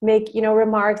make,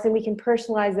 remarks, and we can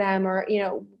personalize them, or,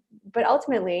 but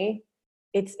ultimately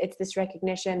it's this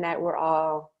recognition that we're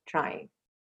all trying.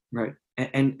 Right.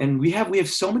 And we have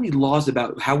so many laws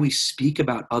about how we speak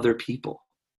about other people,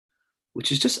 which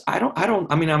is just, I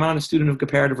mean, I'm not a student of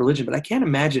comparative religion, but I can't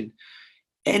imagine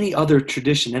any other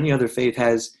tradition, any other faith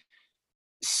has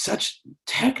such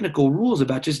technical rules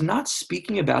about just not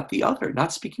speaking about the other,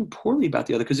 not speaking poorly about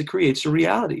the other, because it creates a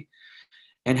reality.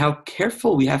 And how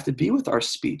careful we have to be with our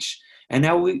speech. And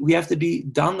now we have to be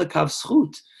dan lekav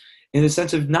zchut, in the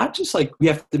sense of not just like we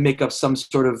have to make up some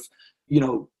sort of,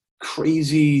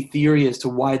 crazy theory as to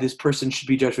why this person should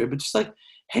be judged, but just like,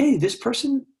 hey, this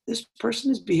person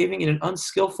is behaving in an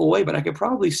unskillful way, but I could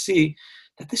probably see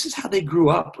that this is how they grew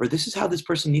up, or this is how this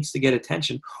person needs to get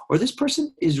attention, or this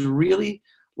person is really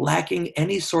lacking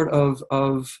any sort of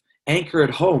anchor at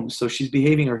home, so she's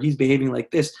behaving or he's behaving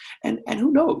like this, and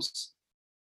who knows,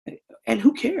 and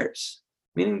who cares?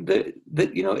 Meaning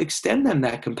that extend them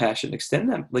that compassion, extend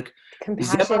them like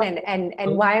compassion,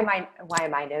 and why am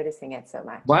I noticing it so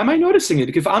much? Why am I noticing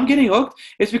it? If I'm getting hooked,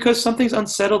 it's because something's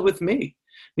unsettled with me.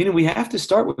 Meaning we have to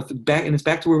start with back, and it's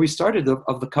back to where we started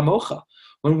of the kamocha.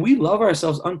 When we love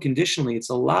ourselves unconditionally,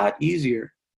 it's a lot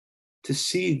easier to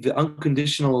see the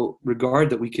unconditional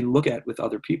regard that we can look to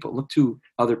other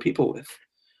people with,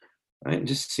 right? And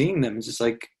just seeing them is just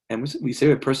like, and we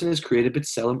say a person is created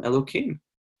b'tselem Elokim.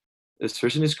 This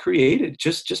person is created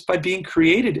just by being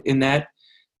created in that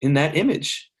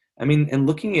image. I mean, and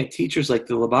looking at teachers like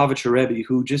the Lubavitcher Rebbe,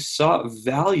 who just saw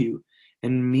value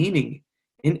and meaning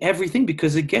in everything,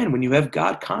 because again, when you have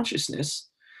God consciousness,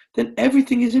 then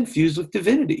everything is infused with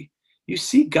divinity. You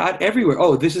see God everywhere.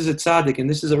 Oh, this is a tzaddik, and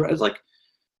this is it's like,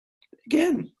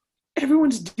 again,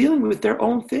 everyone's dealing with their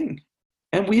own thing.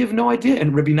 And we have no idea.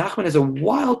 And Rabbi Nachman has a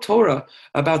wild Torah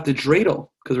about the dreidel,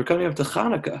 because we're coming up to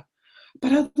Hanukkah.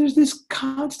 But there's this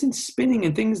constant spinning,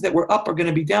 and things that were up are going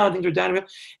to be down, things are down.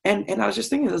 And I was just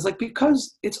thinking, it's like,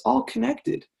 because it's all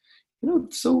connected.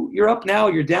 So you're up now,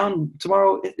 you're down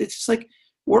tomorrow. It's just like,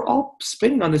 we're all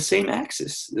spinning on the same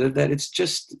axis, that it's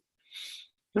just,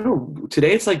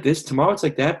 today it's like this, tomorrow it's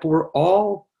like that, but we're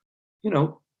all,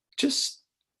 just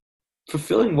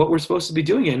fulfilling what we're supposed to be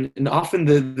doing. And often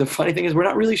the funny thing is we're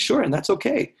not really sure, and that's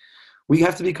okay. We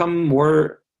have to become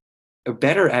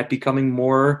better at becoming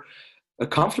more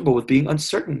comfortable with being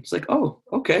uncertain. It's like, oh,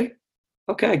 okay,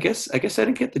 I guess I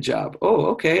didn't get the job. Oh,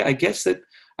 okay, I guess that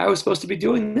I was supposed to be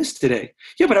doing this today.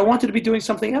 Yeah, but I wanted to be doing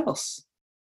something else.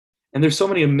 And there's so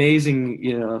many amazing,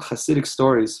 Hasidic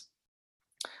stories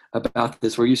about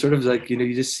this, where you sort of like,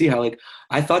 you just see how, like,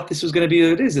 I thought this was going to be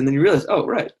what it is, and then you realize, oh,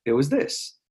 right, it was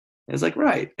this. And it's like,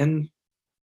 right. And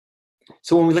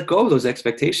so when we let go of those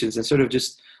expectations and sort of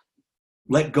just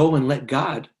let go and let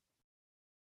God,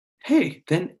 hey,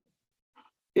 then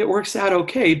it works out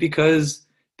okay, because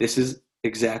this is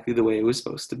exactly the way it was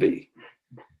supposed to be.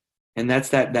 And that's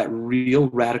that real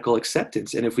radical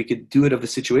acceptance. And if we could do it of the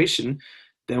situation,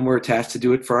 then we're tasked to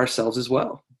do it for ourselves as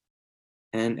well.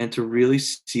 And to really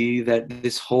see that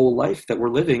this whole life that we're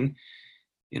living,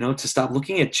 to stop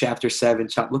looking at chapter 7,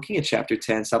 stop looking at chapter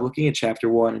 10, stop looking at chapter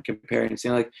 1 and comparing and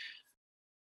saying, like,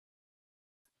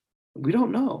 we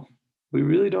don't know. We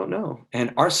really don't know.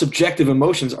 And our subjective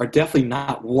emotions are definitely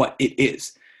not what it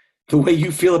is. the way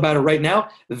you feel about it right now,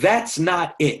 that's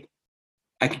not it.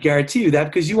 I can guarantee you that,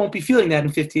 because you won't be feeling that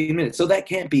in 15 minutes. So that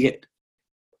can't be it.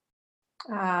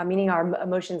 Meaning our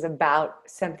emotions about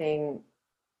something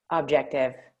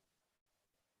objective.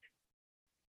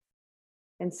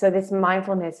 And so this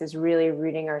mindfulness is really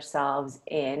rooting ourselves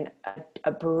in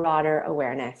a broader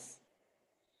awareness.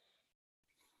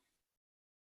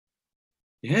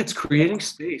 Yeah, it's creating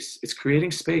space. It's creating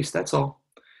space. That's all.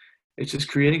 It's just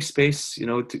creating space,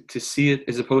 to see it,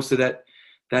 as opposed to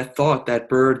that thought, that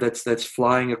bird that's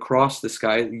flying across the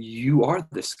sky. You are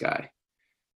the sky,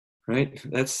 right?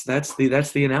 That's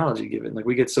the analogy given. Like,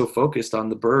 we get so focused on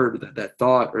the bird, that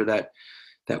thought, or that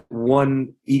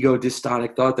one ego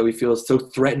dystonic thought that we feel is so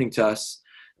threatening to us,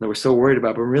 that we're so worried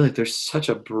about. But really, there's such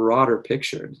a broader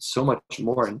picture, and so much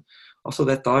more. And also,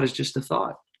 that thought is just a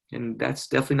thought, and that's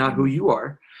definitely not who you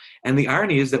are. And the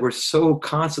irony is that we're so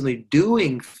constantly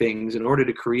doing things in order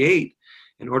to create,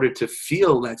 in order to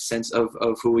feel that sense of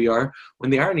who we are,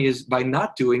 when the irony is, by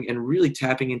not doing and really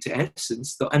tapping into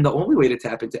essence, and the only way to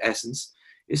tap into essence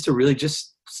is to really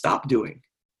just stop doing,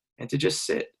 and to just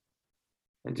sit,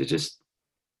 and to just,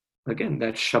 again,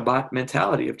 that Shabbat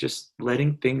mentality of just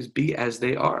letting things be as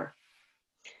they are.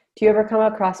 Do you ever come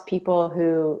across people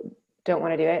who don't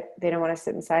want to do it? They don't want to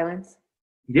sit in silence?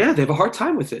 Yeah, they have a hard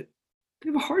time with it.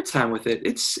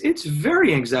 It's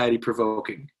very anxiety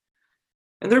provoking.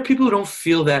 And there are people who don't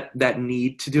feel that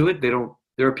need to do it.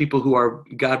 There are people who are,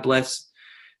 God bless,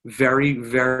 very,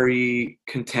 very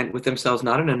content with themselves,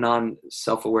 not in a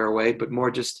non-self-aware way, but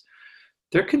more just,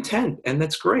 they're content, and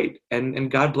that's great.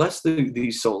 And God bless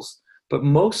these souls. But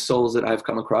most souls that I've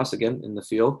come across, again, in the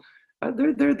field,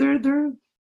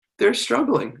 they're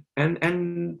struggling.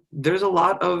 And there's a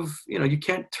lot of, you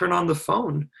can't turn on the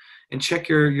phone and check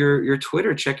your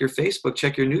Twitter, check your Facebook,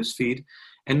 check your news feed,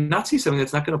 and not see something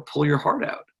that's not going to pull your heart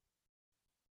out.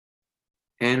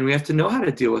 And we have to know how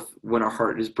to deal with when our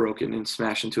heart is broken and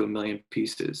smashed into a million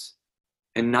pieces,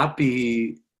 and not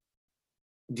be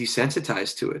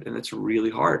desensitized to it. And it's really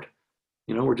hard.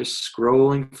 We're just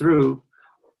scrolling through.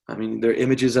 I mean, there are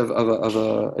images of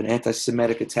an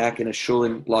anti-Semitic attack in a shul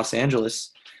in Los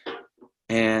Angeles.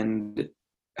 And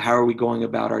how are we going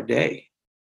about our day?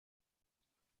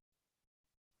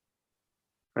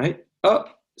 Right? Oh,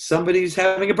 somebody's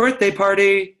having a birthday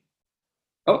party.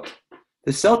 Oh,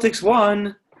 the Celtics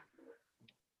won.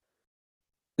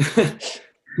 It's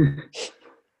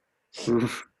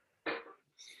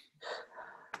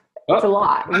a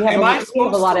lot. We have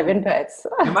a lot of inputs.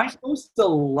 Am I supposed to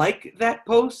like that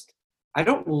post? I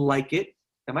don't like it.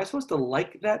 Am I supposed to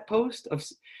like that post?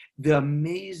 The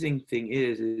amazing thing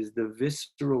is the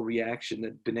visceral reaction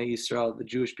that Bnei Yisrael, the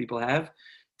Jewish people, have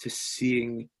to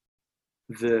seeing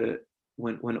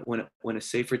when a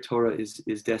Sefer Torah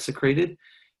is desecrated,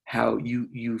 how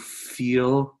you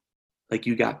feel like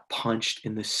you got punched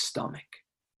in the stomach.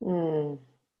 Mm.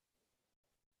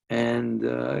 And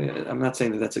I'm not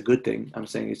saying that that's a good thing. I'm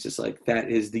saying it's just like, that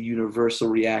is the universal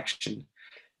reaction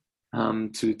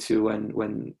to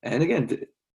when and again,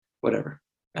 whatever.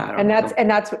 That's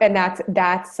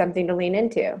something to lean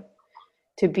into,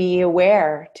 to be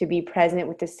aware, to be present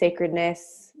with the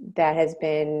sacredness that has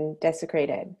been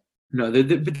desecrated. No,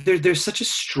 there's such a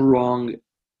strong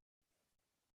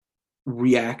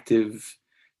reactive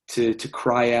to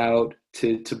cry out,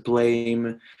 to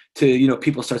blame, to,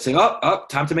 people start saying, oh,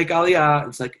 time to make aliyah.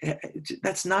 It's like,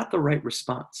 that's not the right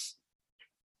response.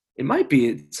 It might be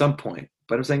at some point,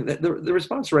 but I'm saying that the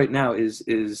response right now is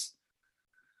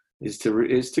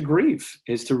to grieve,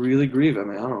 is to really grieve. I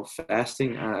mean, I don't know,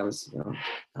 fasting. I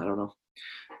don't know,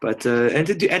 but and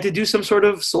to do some sort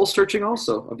of soul searching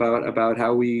also about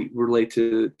how we relate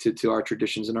to our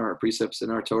traditions and our precepts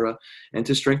and our Torah, and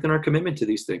to strengthen our commitment to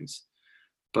these things.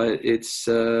 But it's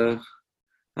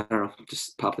I don't know,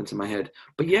 just popped into my head.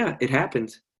 But yeah, it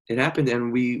happened,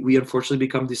 and we unfortunately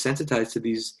become desensitized to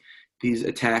these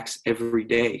attacks every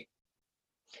day.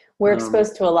 We're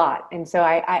exposed to a lot. And so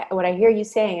I what I hear you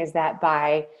saying is that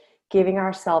by giving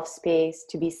ourselves space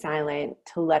to be silent,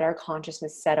 to let our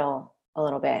consciousness settle a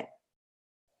little bit,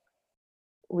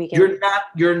 we can...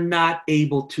 You're not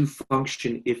able to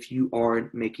function if you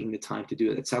aren't making the time to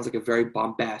do it. It sounds like a very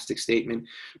bombastic statement,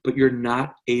 but you're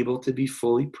not able to be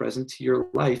fully present to your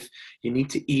life. You need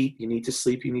to eat, you need to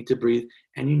sleep, you need to breathe,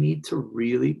 and you need to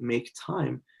really make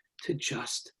time to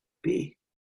just be.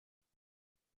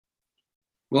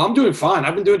 Well, I'm doing fine.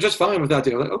 I've been doing just fine without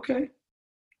you. I'm like, okay,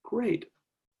 great.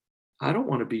 I don't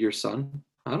want to be your son.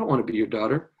 I don't want to be your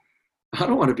daughter. I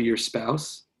don't want to be your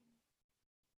spouse.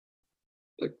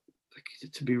 Like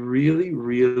to be really,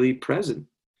 really present,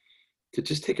 to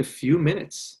just take a few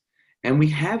minutes And we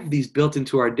have these built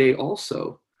into our day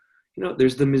also.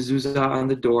 There's the mezuzah on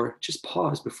the door. Just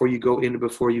pause before you go in,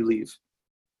 before you leave.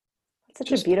 It's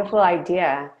such a beautiful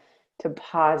idea to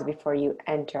pause before you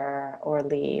enter or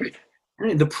leave.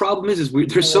 And the problem is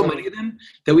there's so many of them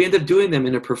that we end up doing them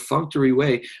in a perfunctory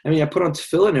way. I mean, I put on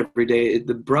tefillin every day.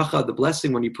 The bracha, the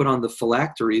blessing, when you put on the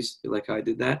phylacteries, like I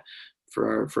did that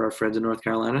for our friends in North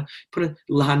Carolina. Put a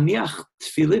lahaniach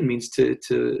tefillin means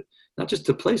to not just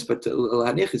to place, but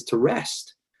lahaniach is to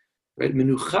rest. Right?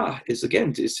 Menucha is,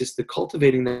 again, it's just the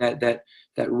cultivating that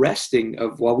resting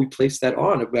of while we place that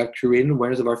on, about creating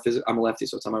awareness of our physical. I'm a lefty,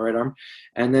 so it's on my right arm,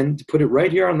 and then to put it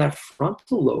right here on that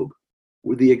frontal lobe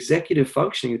with the executive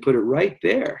functioning, and put it right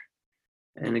there.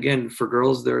 And again, for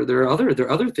girls, there are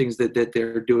other things that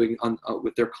they're doing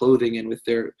with their clothing and with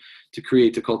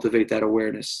to cultivate that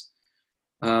awareness.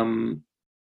 But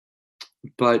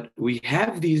we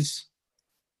have these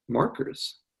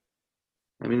markers.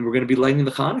 I mean, we're going to be lighting the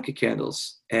Hanukkah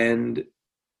candles, and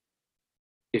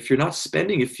if you're not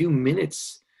spending a few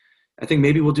minutes, I think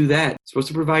maybe we'll do that. It's supposed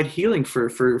to provide healing for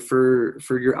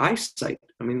your eyesight.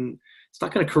 I mean, it's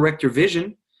not going to correct your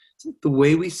vision. It's the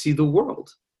way we see the world,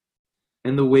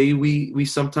 and the way we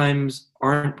sometimes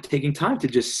aren't taking time to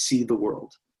just see the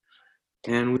world.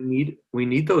 And we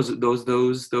need those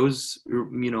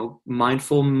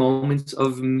mindful moments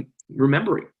of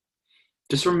remembering.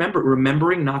 Just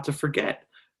remembering not to forget.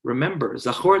 Remember,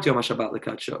 Zachor et Yom HaShabbat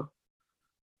Lekadsho.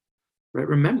 Right?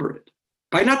 Remember it.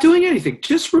 By not doing anything,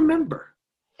 just remember.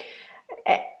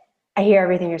 I hear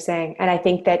everything you're saying. And I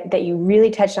think that you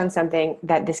really touched on something,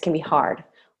 that this can be hard.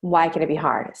 Why can it be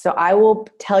hard? So I will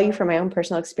tell you from my own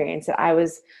personal experience that I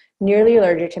was nearly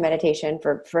allergic to meditation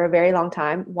for a very long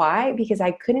time. Why? Because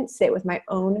I couldn't sit with my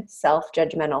own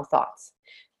self-judgmental thoughts.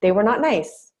 They were not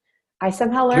nice. I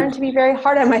somehow learned to be very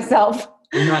hard on myself.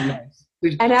 You're not nice.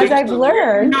 And as I've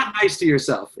learned, you're not nice to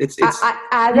yourself. As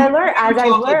I've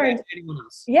learned,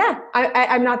 yeah,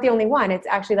 I'm not the only one. It's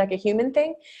actually like a human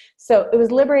thing. So it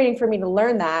was liberating for me to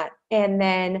learn that. And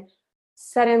then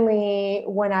suddenly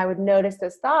when I would notice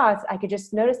those thoughts, I could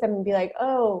just notice them and be like,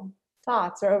 oh,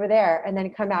 thoughts are over there. And then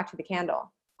come back to the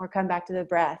candle, or come back to the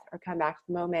breath, or come back to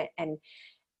the moment. And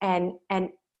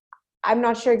I'm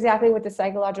not sure exactly what the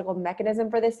psychological mechanism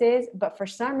for this is, but for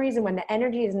some reason, when the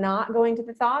energy is not going to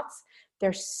the thoughts,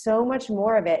 there's so much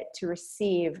more of it to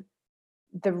receive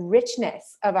the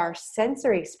richness of our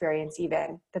sensory experience,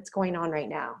 even, that's going on right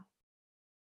now.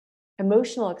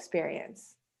 Emotional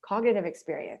experience, cognitive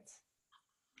experience.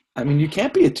 I mean, you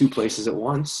can't be at two places at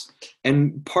once.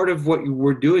 And part of what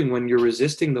we're doing when you're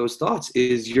resisting those thoughts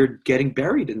is you're getting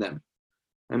buried in them.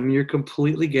 I mean, you're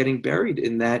completely getting buried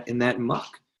in that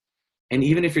muck. And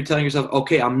even if you're telling yourself,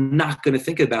 okay, I'm not going to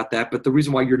think about that, but the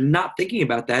reason why you're not thinking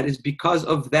about that is because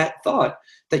of that thought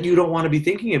that you don't want to be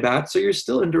thinking about. So you're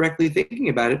still indirectly thinking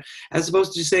about it, as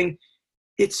opposed to just saying,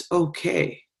 it's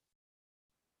okay.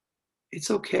 It's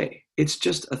okay. It's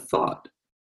just a thought.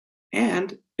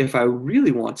 And if I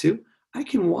really want to, I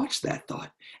can watch that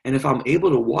thought. And if I'm able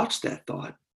to watch that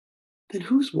thought, then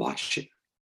who's watching?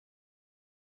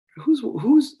 Who's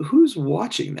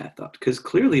watching that thought? Because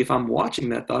clearly if I'm watching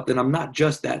that thought, then I'm not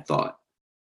just that thought.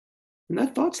 And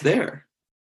that thought's there,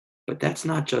 but that's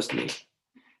not just me.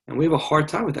 And we have a hard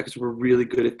time with that because we're really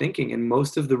good at thinking. And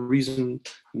the reason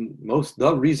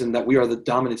that we are the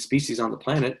dominant species on the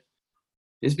planet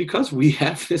is because we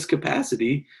have this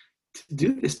capacity to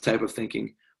do this type of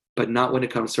thinking, but not when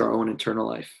it comes to our own internal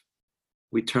life.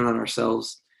 We turn on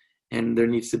ourselves, and there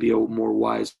needs to be a more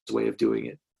wise way of doing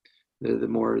it. The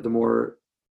more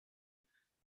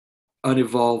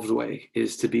unevolved way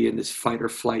is to be in this fight or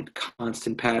flight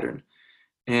constant pattern.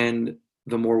 And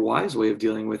the more wise way of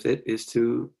dealing with it is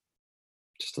to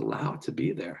just allow it to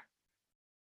be there.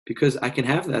 Because I can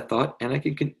have that thought, and I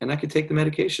can take the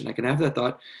medication. I can have that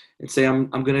thought and say I'm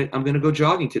gonna go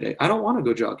jogging today. I don't want to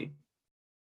go jogging.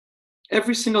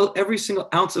 Every single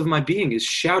ounce of my being is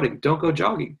shouting, don't go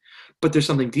jogging. But there's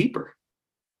something deeper.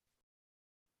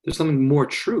 There's something more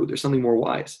true. There's something more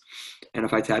wise. And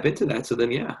if I tap into that, so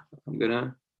then yeah, I'm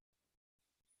gonna.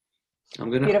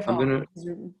 Beautiful.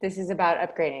 This is about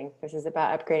upgrading. This is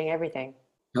about upgrading everything.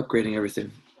 Upgrading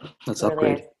everything. Let's really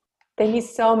upgrade. Is. Thank you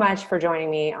so much for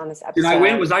joining me on this episode. Did I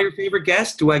win? Was I your favorite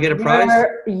guest? Do I get a prize?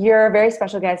 You're a very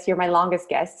special guest. You're my longest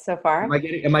guest so far. Am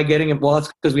I getting it? Well,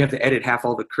 it's because we have to edit half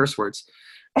all the curse words.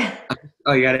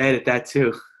 Oh, you got to edit that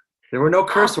too. There were no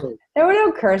curse words. There were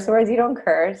no curse words. You don't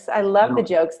curse. I love the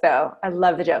jokes, though. I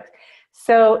love the jokes.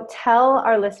 So tell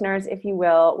our listeners, if you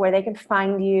will, where they can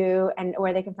find you and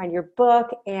where they can find your book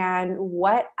and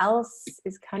what else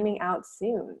is coming out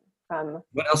soon from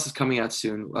What else is coming out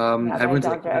soon? Rabbi Everyone's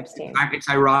like, Dr. Epstein. it's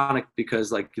ironic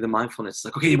because like the mindfulness,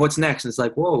 like, okay, what's next? And it's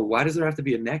like, whoa, why does there have to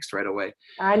be a next right away?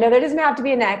 I know there doesn't have to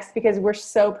be a next because we're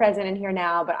so present in here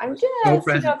now, but I'm So just,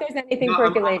 present. if there's anything No,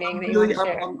 percolating that you want to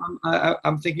share.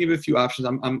 I'm thinking of a few options.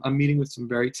 I'm meeting with some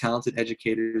very talented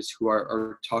educators who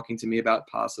are talking to me about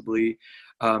possibly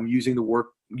using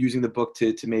the book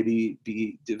to maybe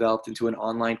be developed into an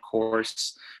online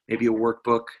course, maybe a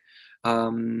workbook.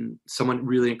 Someone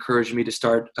really encouraged me to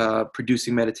start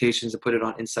producing meditations and put it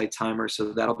on Insight Timer,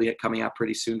 so that'll be coming out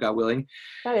pretty soon, God willing.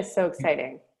 That is so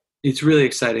exciting. It's really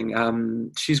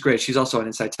exciting. She's great. She's also on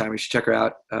Insight Timer. You should check her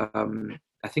out.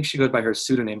 I think she goes by her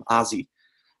pseudonym Ozzy,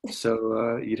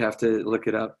 so you'd have to look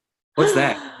it up. What's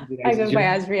that? I go by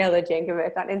Azriela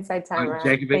Jankovic on Insight Timer.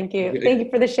 Jankovic. Thank you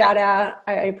for the shout out.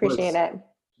 I appreciate it.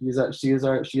 She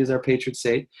is our patron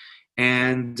saint,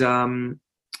 and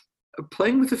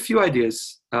playing with a few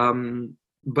ideas.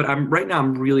 But right now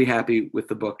I'm really happy with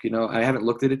the book. I haven't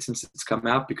looked at it since it's come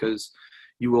out because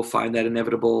you will find that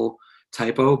inevitable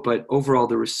typo. But overall,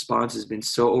 the response has been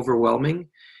so overwhelming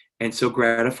and so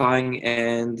gratifying.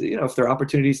 And if there are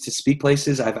opportunities to speak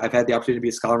places, I've had the opportunity to be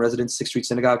a scholar in residence, Sixth Street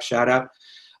Synagogue, shout out,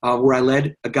 where I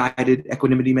led a guided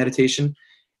equanimity meditation,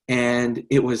 and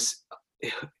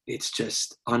it's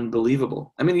just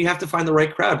unbelievable. I mean, you have to find the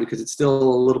right crowd because it's still a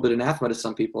little bit anathema to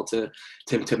some people to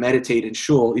meditate in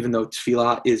shul, even though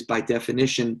tefillah is by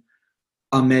definition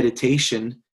a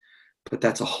meditation. But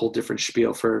that's a whole different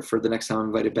spiel for the next time I'm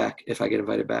invited back, if I get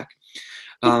invited back.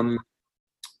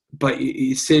 But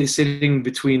sitting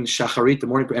between Shacharit, the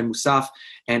morning, and Musaf,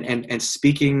 and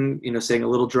speaking, saying a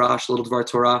little drash, a little Dvar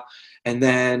Torah, and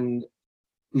then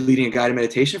leading a guided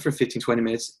meditation for 15, 20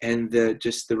 minutes. And the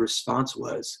response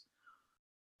was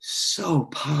so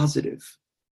positive.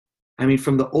 I mean,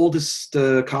 from the oldest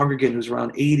congregant who's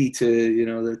around 80 to,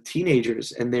 the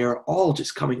teenagers, and they are all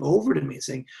just coming over to me and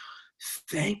saying,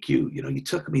 thank you. You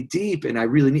took me deep and I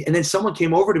really need, and then someone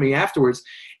came over to me afterwards.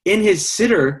 In his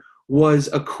sitter was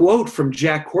a quote from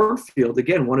Jack Kornfield,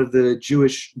 again, one of the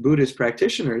Jewish Buddhist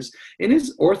practitioners. In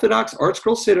his Orthodox Art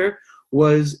Scroll sitter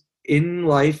was, in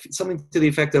life, something to the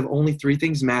effect of only 3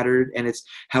 things mattered, and it's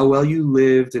how well you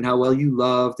lived and how well you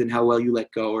loved and how well you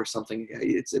let go, or something.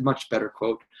 It's a much better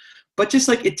quote. But just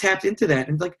like it tapped into that,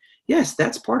 and like, yes,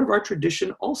 that's part of our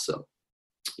tradition also.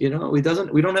 We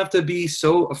don't have to be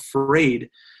so afraid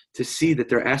to see that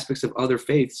there are aspects of other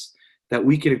faiths that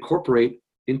we can incorporate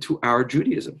into our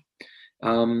Judaism.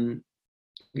 Again,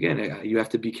 you have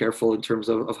to be careful in terms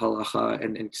of halacha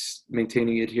and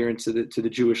maintaining adherence to the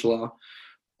Jewish law.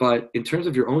 But in terms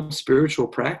of your own spiritual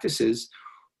practices,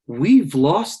 we've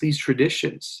lost these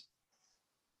traditions.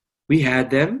 We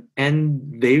had them, and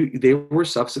they were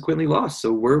subsequently lost.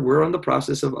 So we're on the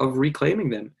process of reclaiming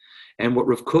them. And what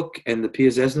Rav Kook and the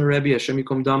Piaseczner Rebbe, Hashem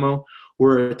Yikom Damo,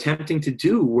 were attempting to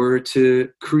do were to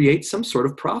create some sort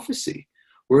of prophecy.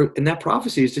 And that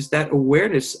prophecy is just that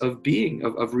awareness of being,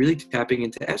 of really tapping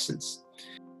into essence.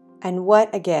 And what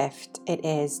a gift it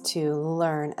is to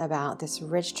learn about this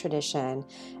rich tradition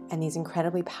and these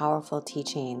incredibly powerful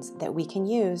teachings that we can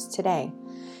use today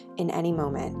in any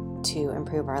moment to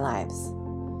improve our lives.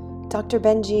 Dr.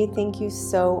 Benji, thank you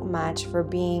so much for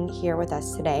being here with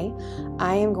us today.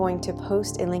 I am going to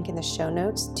post a link in the show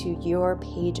notes to your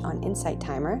page on Insight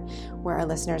Timer, where our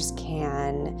listeners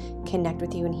can connect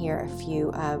with you and hear a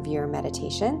few of your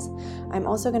meditations. I'm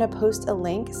also going to post a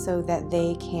link so that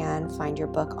they can find your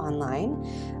book online,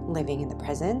 Living in the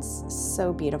Presence.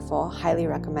 So beautiful. Highly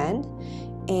recommend.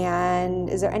 And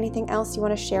is there anything else you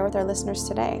want to share with our listeners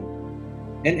today?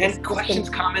 And questions,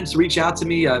 comments, reach out to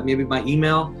me, maybe my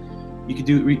email. You could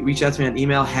reach out to me on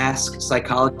email,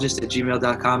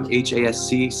 haskpsychologist@gmail.com,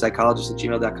 HASC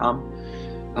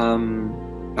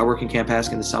psychologist@gmail.com. I work in Camp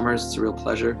Hask in the summers. It's a real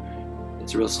pleasure.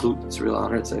 It's a real salute. It's a real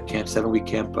honor. It's a 7-week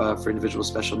camp for individuals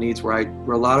with special needs, where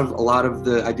a lot of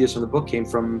the ideas from the book came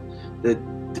from the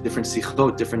different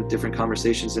sichot, different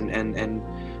conversations and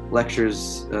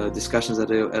lectures, discussions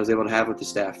that I was able to have with the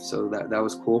staff. So that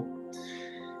was cool.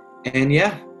 And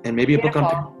maybe a book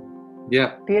on.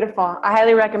 Yeah. Beautiful. I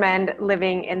highly recommend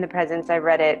Living in the Presence. I've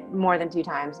read it more than 2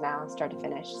 times now, start to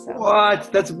finish. So. What?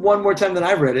 That's one more time than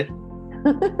I've read it.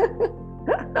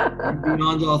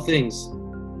 Beyond all things.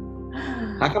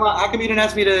 How come you didn't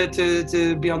ask me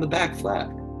to be on the back flat?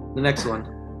 The next one.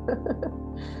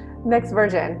 Next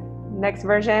version.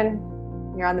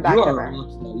 You're on the back cover.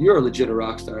 You're a legit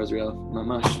rock star, Azriela.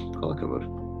 Mamash. Kol hakavod.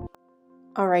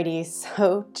 Alrighty,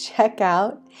 so check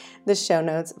out the show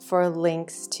notes for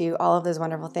links to all of those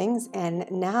wonderful things. And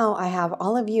now I have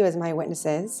all of you as my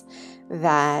witnesses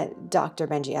that Dr.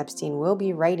 Benji Epstein will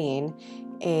be writing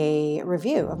a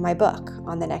review of my book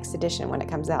on the next edition when it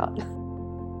comes out.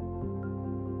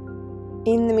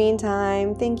 In the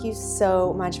meantime, thank you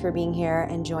so much for being here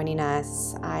and joining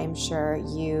us. I'm sure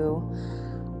you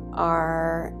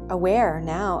are aware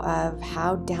now of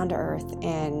how down to earth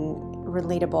and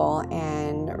relatable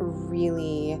and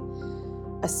really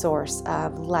a source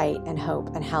of light and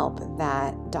hope and help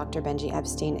that Dr. Benji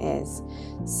Epstein is.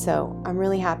 So I'm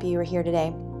really happy you were here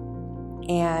today.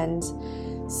 And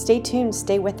stay tuned,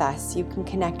 stay with us. You can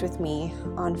connect with me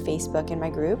on Facebook in my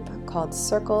group called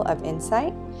Circle of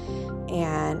Insight.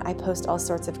 And I post all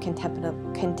sorts of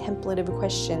contemplative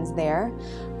questions there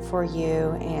for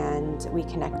you, and we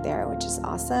connect there, which is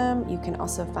awesome. You can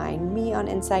also find me on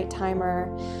Insight Timer.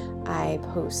 I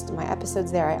post my episodes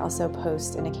there. I also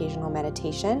post an occasional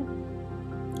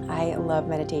meditation. I love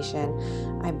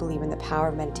meditation. I believe in the power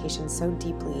of meditation so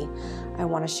deeply. I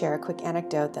want to share a quick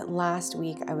anecdote that last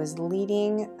week I was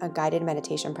leading a guided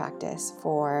meditation practice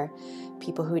for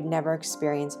people who had never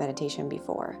experienced meditation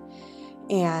before.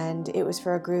 And it was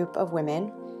for a group of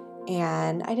women.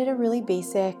 And I did a really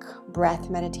basic breath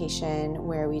meditation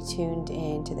where we tuned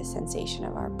into the sensation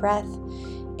of our breath.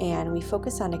 And we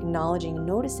focused on acknowledging,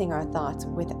 noticing our thoughts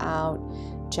without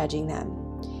judging them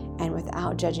and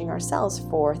without judging ourselves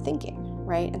for thinking,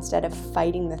 right? Instead of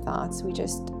fighting the thoughts, we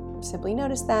just simply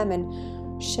noticed them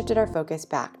and shifted our focus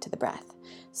back to the breath.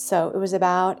 So it was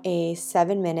about a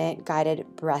 7-minute guided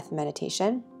breath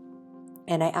meditation.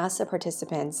 And I asked the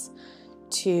participants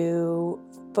to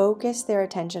focus their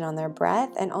attention on their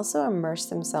breath and also immerse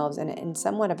themselves in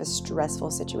somewhat of a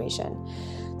stressful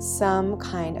situation, some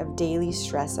kind of daily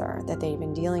stressor that they've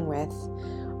been dealing with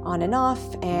on and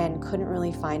off and couldn't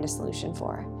really find a solution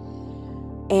for.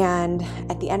 And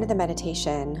at the end of the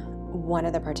meditation, one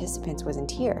of the participants was in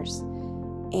tears,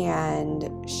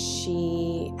 and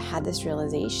she had this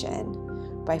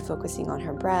realization by focusing on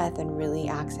her breath and really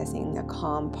accessing the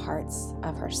calm parts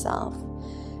of herself,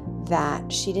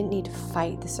 that she didn't need to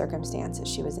fight the circumstances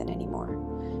she was in anymore.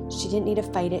 She didn't need to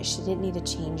fight it. She didn't need to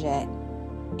change it.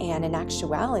 And in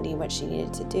actuality, what she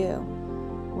needed to do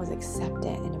was accept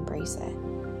it and embrace it.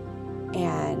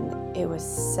 And it was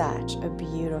such a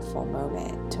beautiful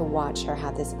moment to watch her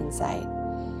have this insight.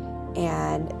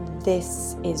 And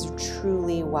this is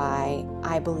truly why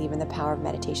I believe in the power of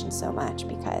meditation so much,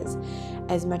 because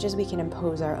as much as we can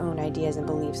impose our own ideas and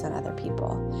beliefs on other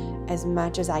people, as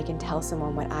much as I can tell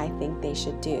someone what I think they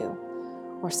should do,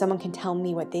 or someone can tell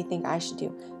me what they think I should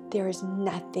do, there is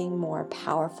nothing more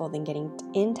powerful than getting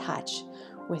in touch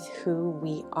with who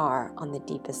we are on the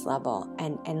deepest level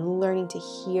and learning to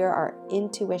hear our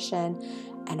intuition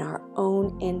and our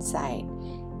own insight.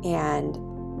 And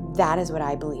that is what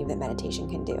I believe that meditation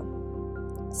can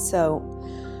do. So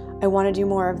I want to do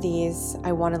more of these.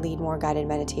 I want to lead more guided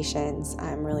meditations.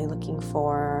 I'm really looking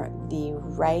for the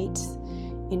right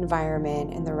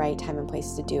environment and the right time and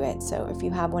place to do it. So if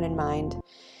you have one in mind,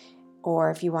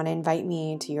 or if you want to invite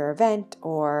me to your event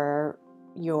or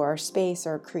your space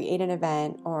or create an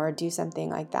event or do something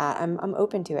like that, I'm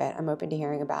open to it. I'm open to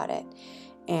hearing about it.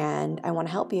 And I want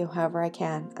to help you however I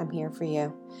can. I'm here for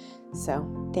you. So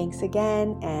thanks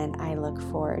again, and I look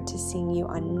forward to seeing you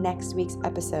on next week's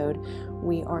episode.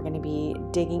 We are going to be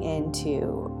digging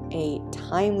into a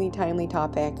timely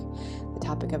topic, the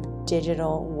topic of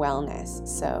digital wellness.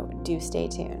 So do stay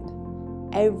tuned.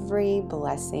 Every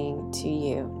blessing to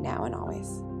you now and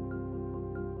always.